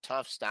just a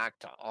tough stock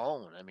to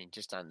own. I mean,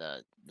 just on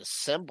the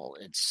symbol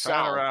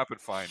itself. China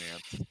Rapid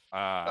Finance.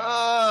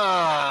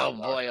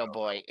 Oh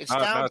boy. It's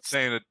I'm not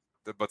saying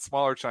that, but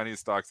smaller Chinese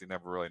stocks you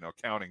never really know.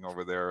 Counting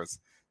over there is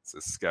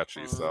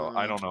sketchy, so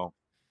I don't know.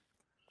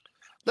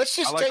 Let's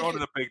just I like going to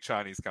the big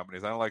Chinese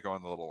companies. I don't like going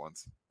to the little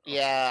ones.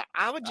 Yeah,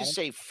 I would just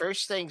say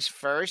first things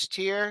first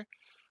here.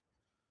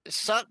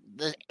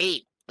 The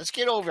 8. Let's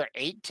get over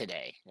 8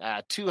 today.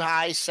 Too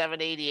high,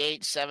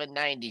 788,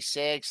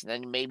 796.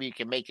 Then maybe you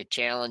can make a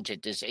challenge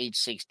at this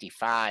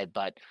 865.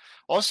 But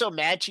also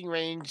matching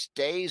range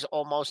days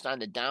almost on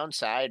the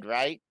downside,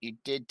 right? You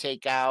did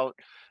take out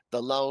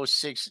the low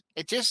 6.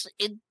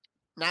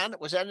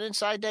 Was that an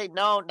inside day?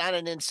 No, not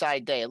an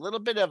inside day. A little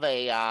bit of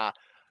a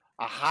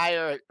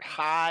higher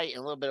high and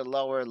a little bit of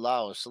lower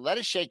low. So let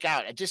it shake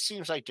out. It just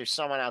seems like there's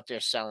someone out there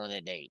selling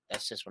at 8.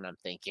 That's just what I'm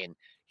thinking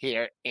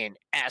here in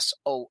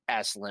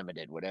SOS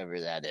Limited,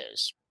 whatever that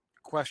is.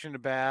 Question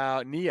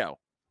about Neo.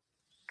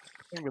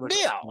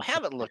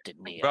 Haven't looked at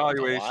Neo.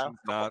 Valuation's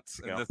nuts.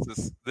 And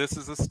this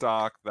is a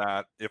stock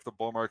that if the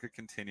bull market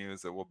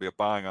continues, it will be a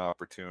buying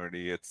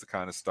opportunity. It's the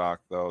kind of stock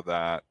though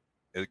that,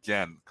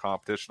 again,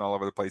 competition all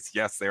over the place.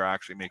 Yes, they're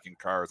actually making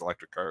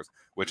electric cars,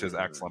 which is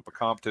excellent, but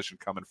competition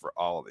coming for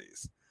all of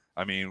these.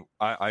 I mean,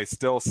 I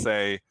still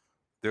say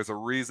there's a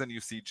reason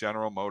you see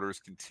General Motors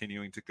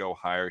continuing to go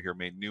higher here,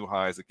 made new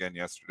highs again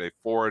yesterday.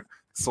 Ford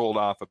sold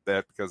off a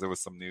bit because there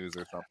was some news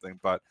or something.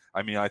 But,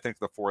 I mean, I think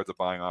the Ford's a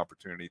buying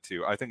opportunity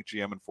too. I think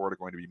GM and Ford are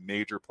going to be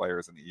major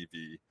players in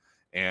EV.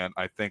 And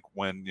I think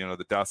when,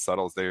 the dust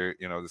settles there,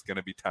 there's going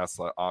to be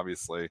Tesla,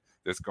 obviously.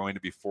 There's going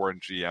to be Ford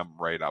and GM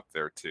right up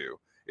there too.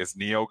 Is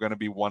Neo going to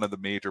be one of the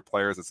major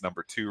players? It's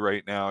number 2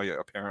 right now,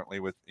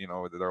 apparently, with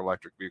their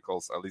electric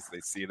vehicles. At least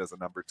they see it as a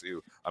number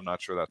 2. I'm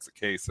not sure that's the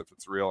case, if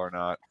it's real or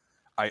not.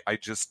 I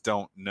just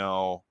don't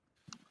know.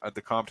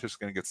 The competition is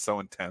going to get so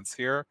intense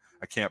here.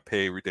 I can't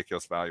pay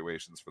ridiculous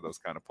valuations for those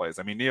kind of plays.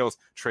 I mean, Neo's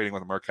trading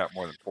with a market cap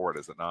more than Ford,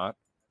 is it not?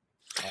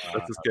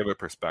 Let's just give it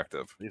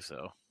perspective. I believe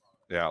so.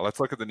 Yeah, let's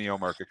look at the Neo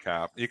market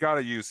cap. You got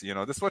to use,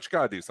 this is what you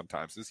got to do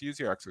sometimes. Just use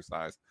your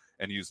exercise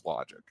and use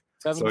logic.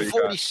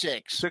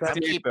 46.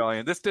 68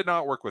 billion. This did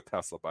not work with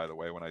Tesla, by the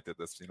way, when I did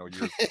this,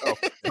 years ago.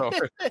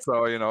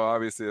 so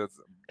obviously,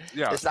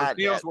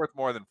 Neo's worth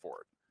more than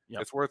Ford.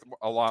 Yep. It's worth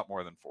a lot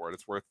more than Ford.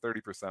 It's worth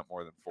 30%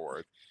 more than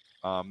Ford.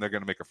 They're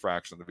going to make a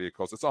fraction of the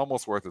vehicles. It's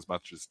almost worth as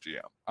much as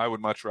GM. I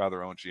would much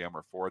rather own GM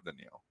or Ford than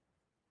Neo.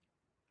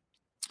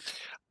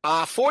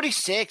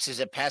 46 is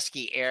a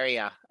pesky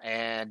area,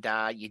 and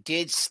you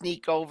did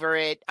sneak over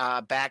it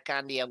back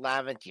on the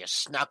 11th. You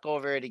snuck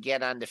over it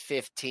again on the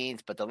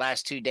 15th, but the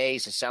last 2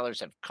 days, the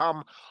sellers have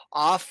come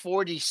off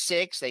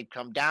 46. They've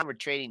come down. We're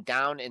trading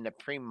down in the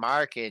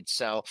pre-market,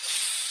 so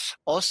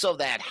also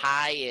that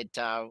high at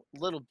a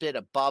little bit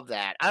above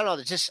that. I don't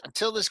know, just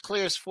until this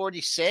clears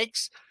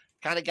 46,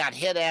 kind of got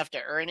hit after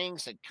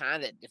earnings, and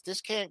if this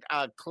can't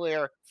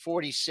clear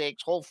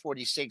 46, hold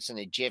 46 in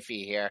a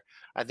jiffy here,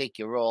 I think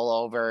you roll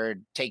over,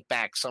 take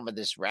back some of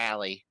this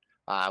rally.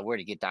 Where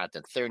to get down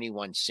to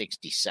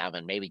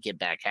 31.67, maybe get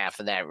back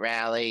half of that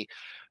rally,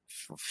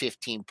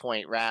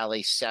 15-point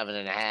rally,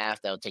 7.5.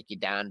 That'll take you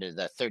down to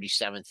the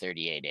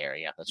 37.38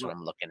 area. That's what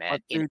I'm looking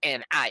at in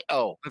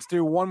NIO. Let's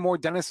do one more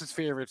Dennis's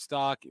favorite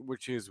stock,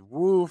 which is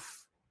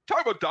Woof.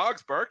 Talk about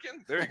dogs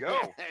barking. There you go.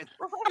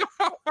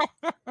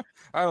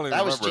 I don't even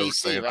remember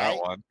saying that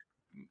one.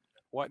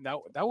 What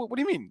now? What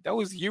do you mean? That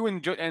was you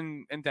and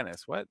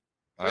Dennis. What?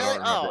 I don't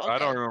remember. Okay. I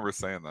don't remember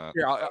saying that.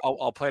 Here,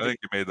 I'll play it. I think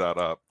you made that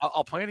up.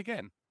 I'll play it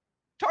again.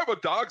 Talk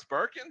about dogs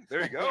barking.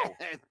 There you go.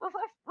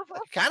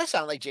 Kind of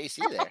sound like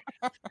JC there.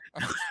 I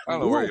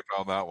don't know where you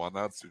found that one.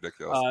 That's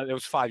ridiculous. It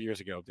was 5 years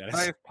ago, Dennis.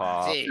 Nice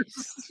pop. Jeez.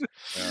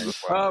 Yeah,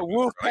 that's why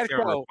Wolf I can't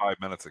remember Petco. 5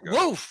 minutes ago.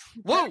 Woof.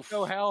 Woof.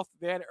 Petco Health,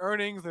 they had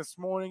earnings this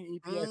morning.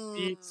 EPS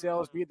beat,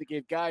 sales beat. They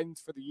gave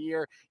guidance for the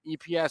year.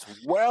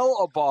 EPS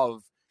well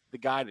above the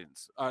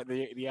guidance,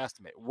 the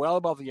estimate, well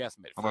above the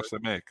estimate. How much they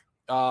make?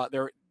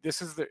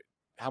 This is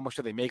how much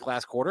did they make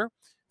last quarter?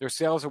 Their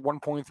sales are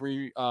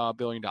 $1.3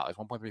 billion,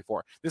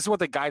 1.34. This is what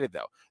they guided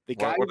though.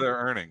 What are their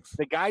earnings?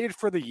 They guided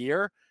for the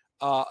year,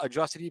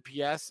 adjusted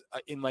EPS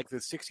in like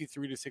the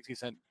 63 to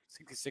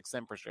 66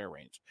 cent per share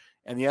range,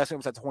 and the estimate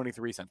was at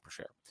 23 cents per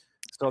share.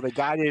 So they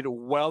guided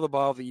well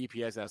above the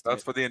EPS estimate.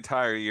 That's for the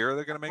entire year.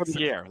 They're going to make for the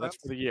year. That's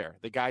for the year.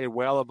 They guided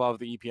well above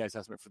the EPS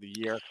estimate for the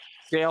year.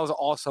 Sales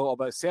also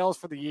about sales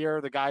for the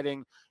year. The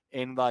guiding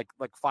in like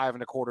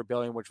 $5.25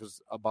 billion, which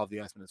was above the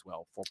estimate as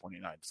well,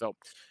 4.89. So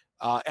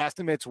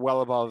estimates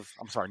well above.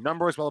 I'm sorry,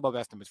 numbers well above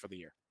estimates for the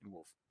year in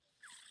Wolf.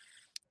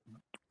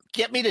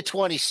 Get me to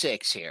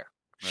 26 here.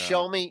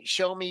 Yeah.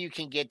 Show me you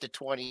can get to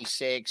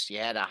 26. You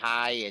had a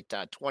high at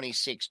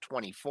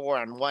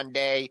 26.24 on one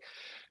day,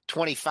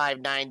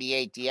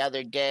 25.98 the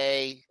other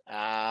day.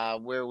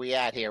 Where are we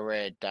at here?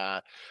 We're at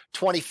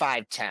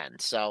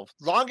 25.10. So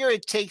longer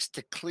it takes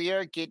to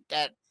clear, get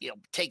that,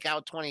 take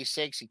out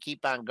 26 and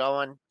keep on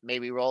going,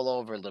 maybe roll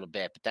over a little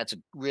bit. But that's a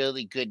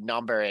really good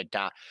number.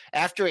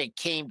 After it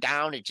came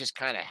down, it just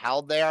kind of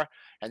held there.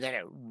 And then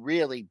it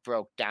really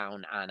broke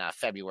down on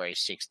February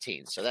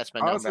 16th. So that's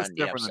my How number is this on the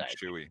different than upside.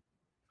 Chewy?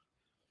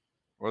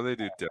 What do they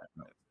do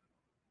different?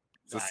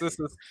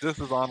 This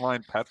is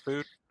online pet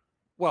food.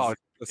 Well,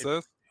 This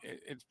is.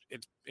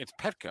 it's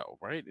Petco,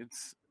 right?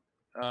 It's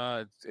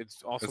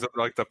also Is it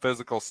like the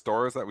physical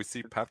stores that we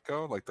see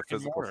Petco, like the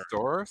physical mortar.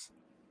 stores?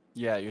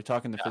 Yeah, you're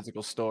talking the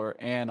physical store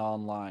and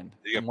online.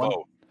 You get And one,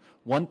 both.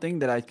 one thing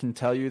that I can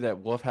tell you that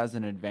Wolf has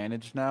an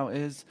advantage now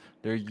is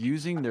they're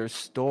using their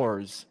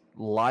stores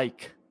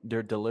like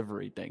their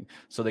delivery thing.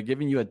 So they're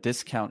giving you a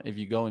discount if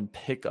you go and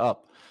pick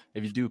up.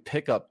 If you do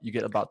pick up, you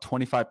get about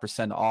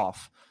 25%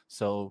 off.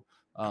 So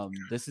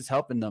this is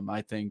helping them.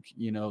 I think,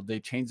 they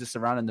changed this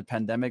around in the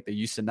pandemic. They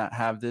used to not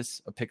have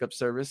a pickup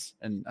service.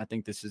 And I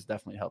think this is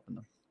definitely helping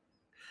them.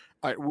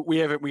 All right,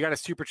 we got a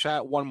super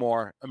chat. One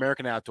more,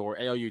 American Outdoor,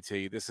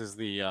 ALUT. This is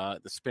the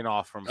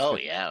spinoff from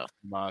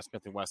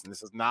Smith & Wesson.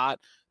 This is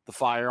not the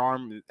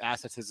firearm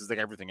assets. This is like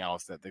everything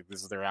else.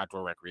 This is their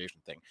outdoor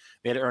recreation thing.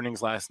 They had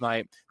earnings last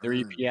night. Their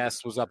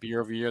EPS was up year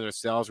over year. Their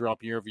sales were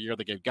up year over year.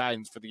 They gave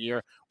guidance for the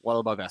year well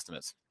above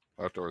estimates.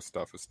 Outdoor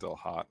stuff is still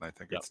hot, and I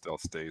think it still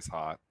stays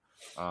hot.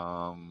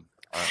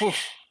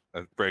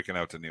 Breaking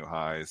out to new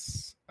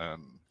highs,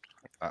 and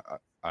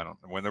I don't.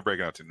 When they're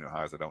breaking out to new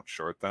highs, I don't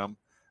short them.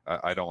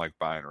 I don't like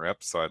buying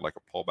rips, so I'd like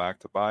a pullback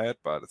to buy it,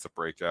 but it's a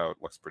breakout.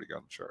 Looks pretty good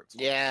on the charts.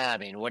 Yeah, I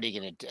mean, what are you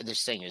going to do?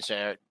 This thing is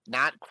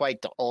not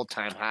quite the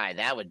all-time high.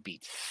 That would be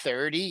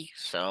 30.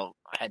 So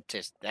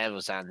that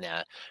was on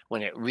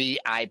when it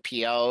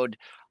re-IPO'd.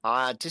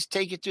 Just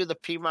take it through the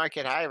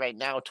pre-market high right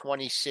now,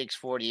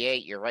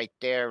 26.48. You're right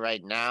there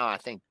right now. I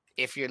think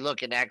if you're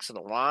looking exit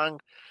along,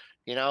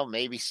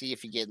 maybe see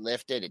if you get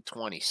lifted at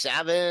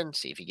 27,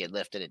 see if you get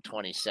lifted at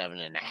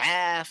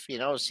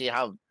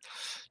 27.5,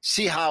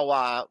 see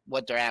how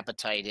what their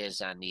appetite is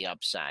on the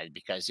upside,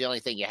 because the only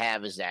thing you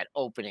have is that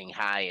opening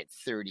high at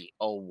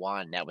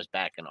 30.01. That was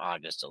back in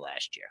August of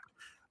last year.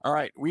 All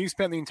right, we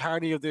spent the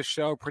entirety of this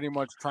show pretty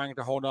much trying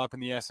to hold up in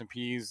the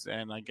S&Ps,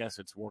 and I guess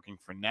it's working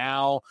for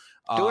now.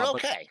 Doing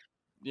okay.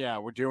 Yeah,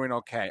 we're doing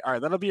okay. All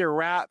right, that'll be a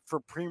wrap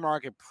for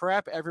pre-market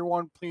prep.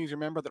 Everyone, please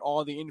remember that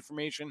all the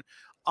information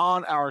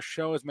on our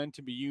show is meant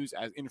to be used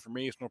as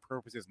informational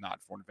purposes, not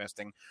for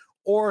investing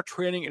or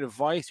trading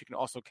advice. You can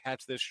also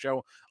catch this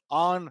show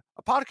on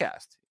a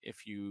podcast.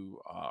 If you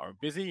are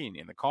busy and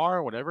in the car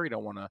or whatever, you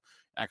don't want to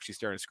actually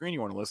stare at a screen,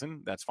 you want to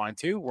listen, that's fine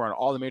too. We're on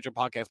all the major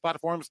podcast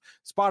platforms: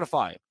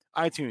 Spotify,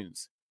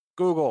 iTunes,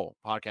 Google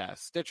Podcasts,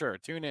 Stitcher,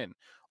 TuneIn,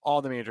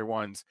 all the major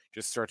ones.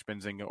 Just search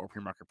Benzinga or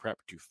Pre-Market Prep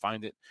to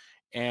find it.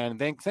 And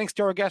thanks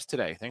to our guests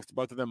today. Thanks to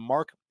both of them,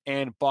 Mark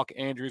and Buck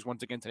Andrews.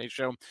 Once again, today's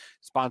show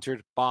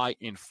sponsored by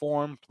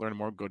Inform. To learn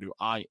more, go to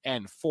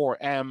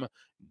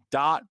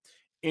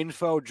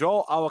in4m.info.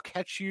 Joel, I will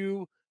catch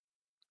you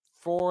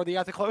for the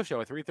At the Close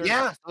show at 3:30.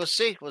 Yeah, we'll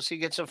see. We'll see.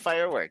 Get some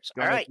fireworks.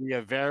 All right. It'll be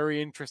a very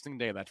interesting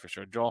day, that's for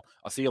sure. Joel,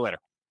 I'll see you later.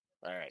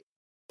 All right.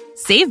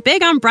 Save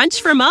big on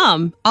brunch for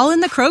mom, all in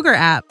the Kroger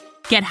app.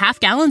 Get half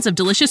gallons of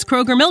delicious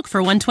Kroger milk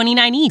for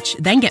 $1.29 each.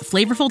 Then get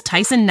flavorful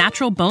Tyson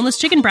natural boneless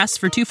chicken breasts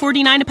for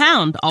 $2.49 a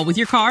pound, all with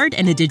your card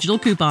and a digital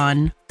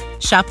coupon.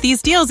 Shop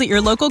these deals at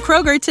your local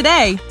Kroger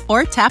today,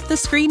 or tap the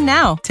screen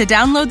now to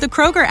download the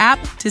Kroger app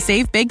to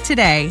save big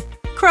today.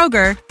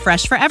 Kroger,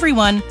 fresh for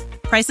everyone.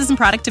 Prices and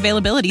product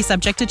availability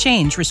subject to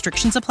change.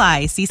 Restrictions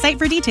apply. See site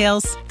for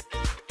details.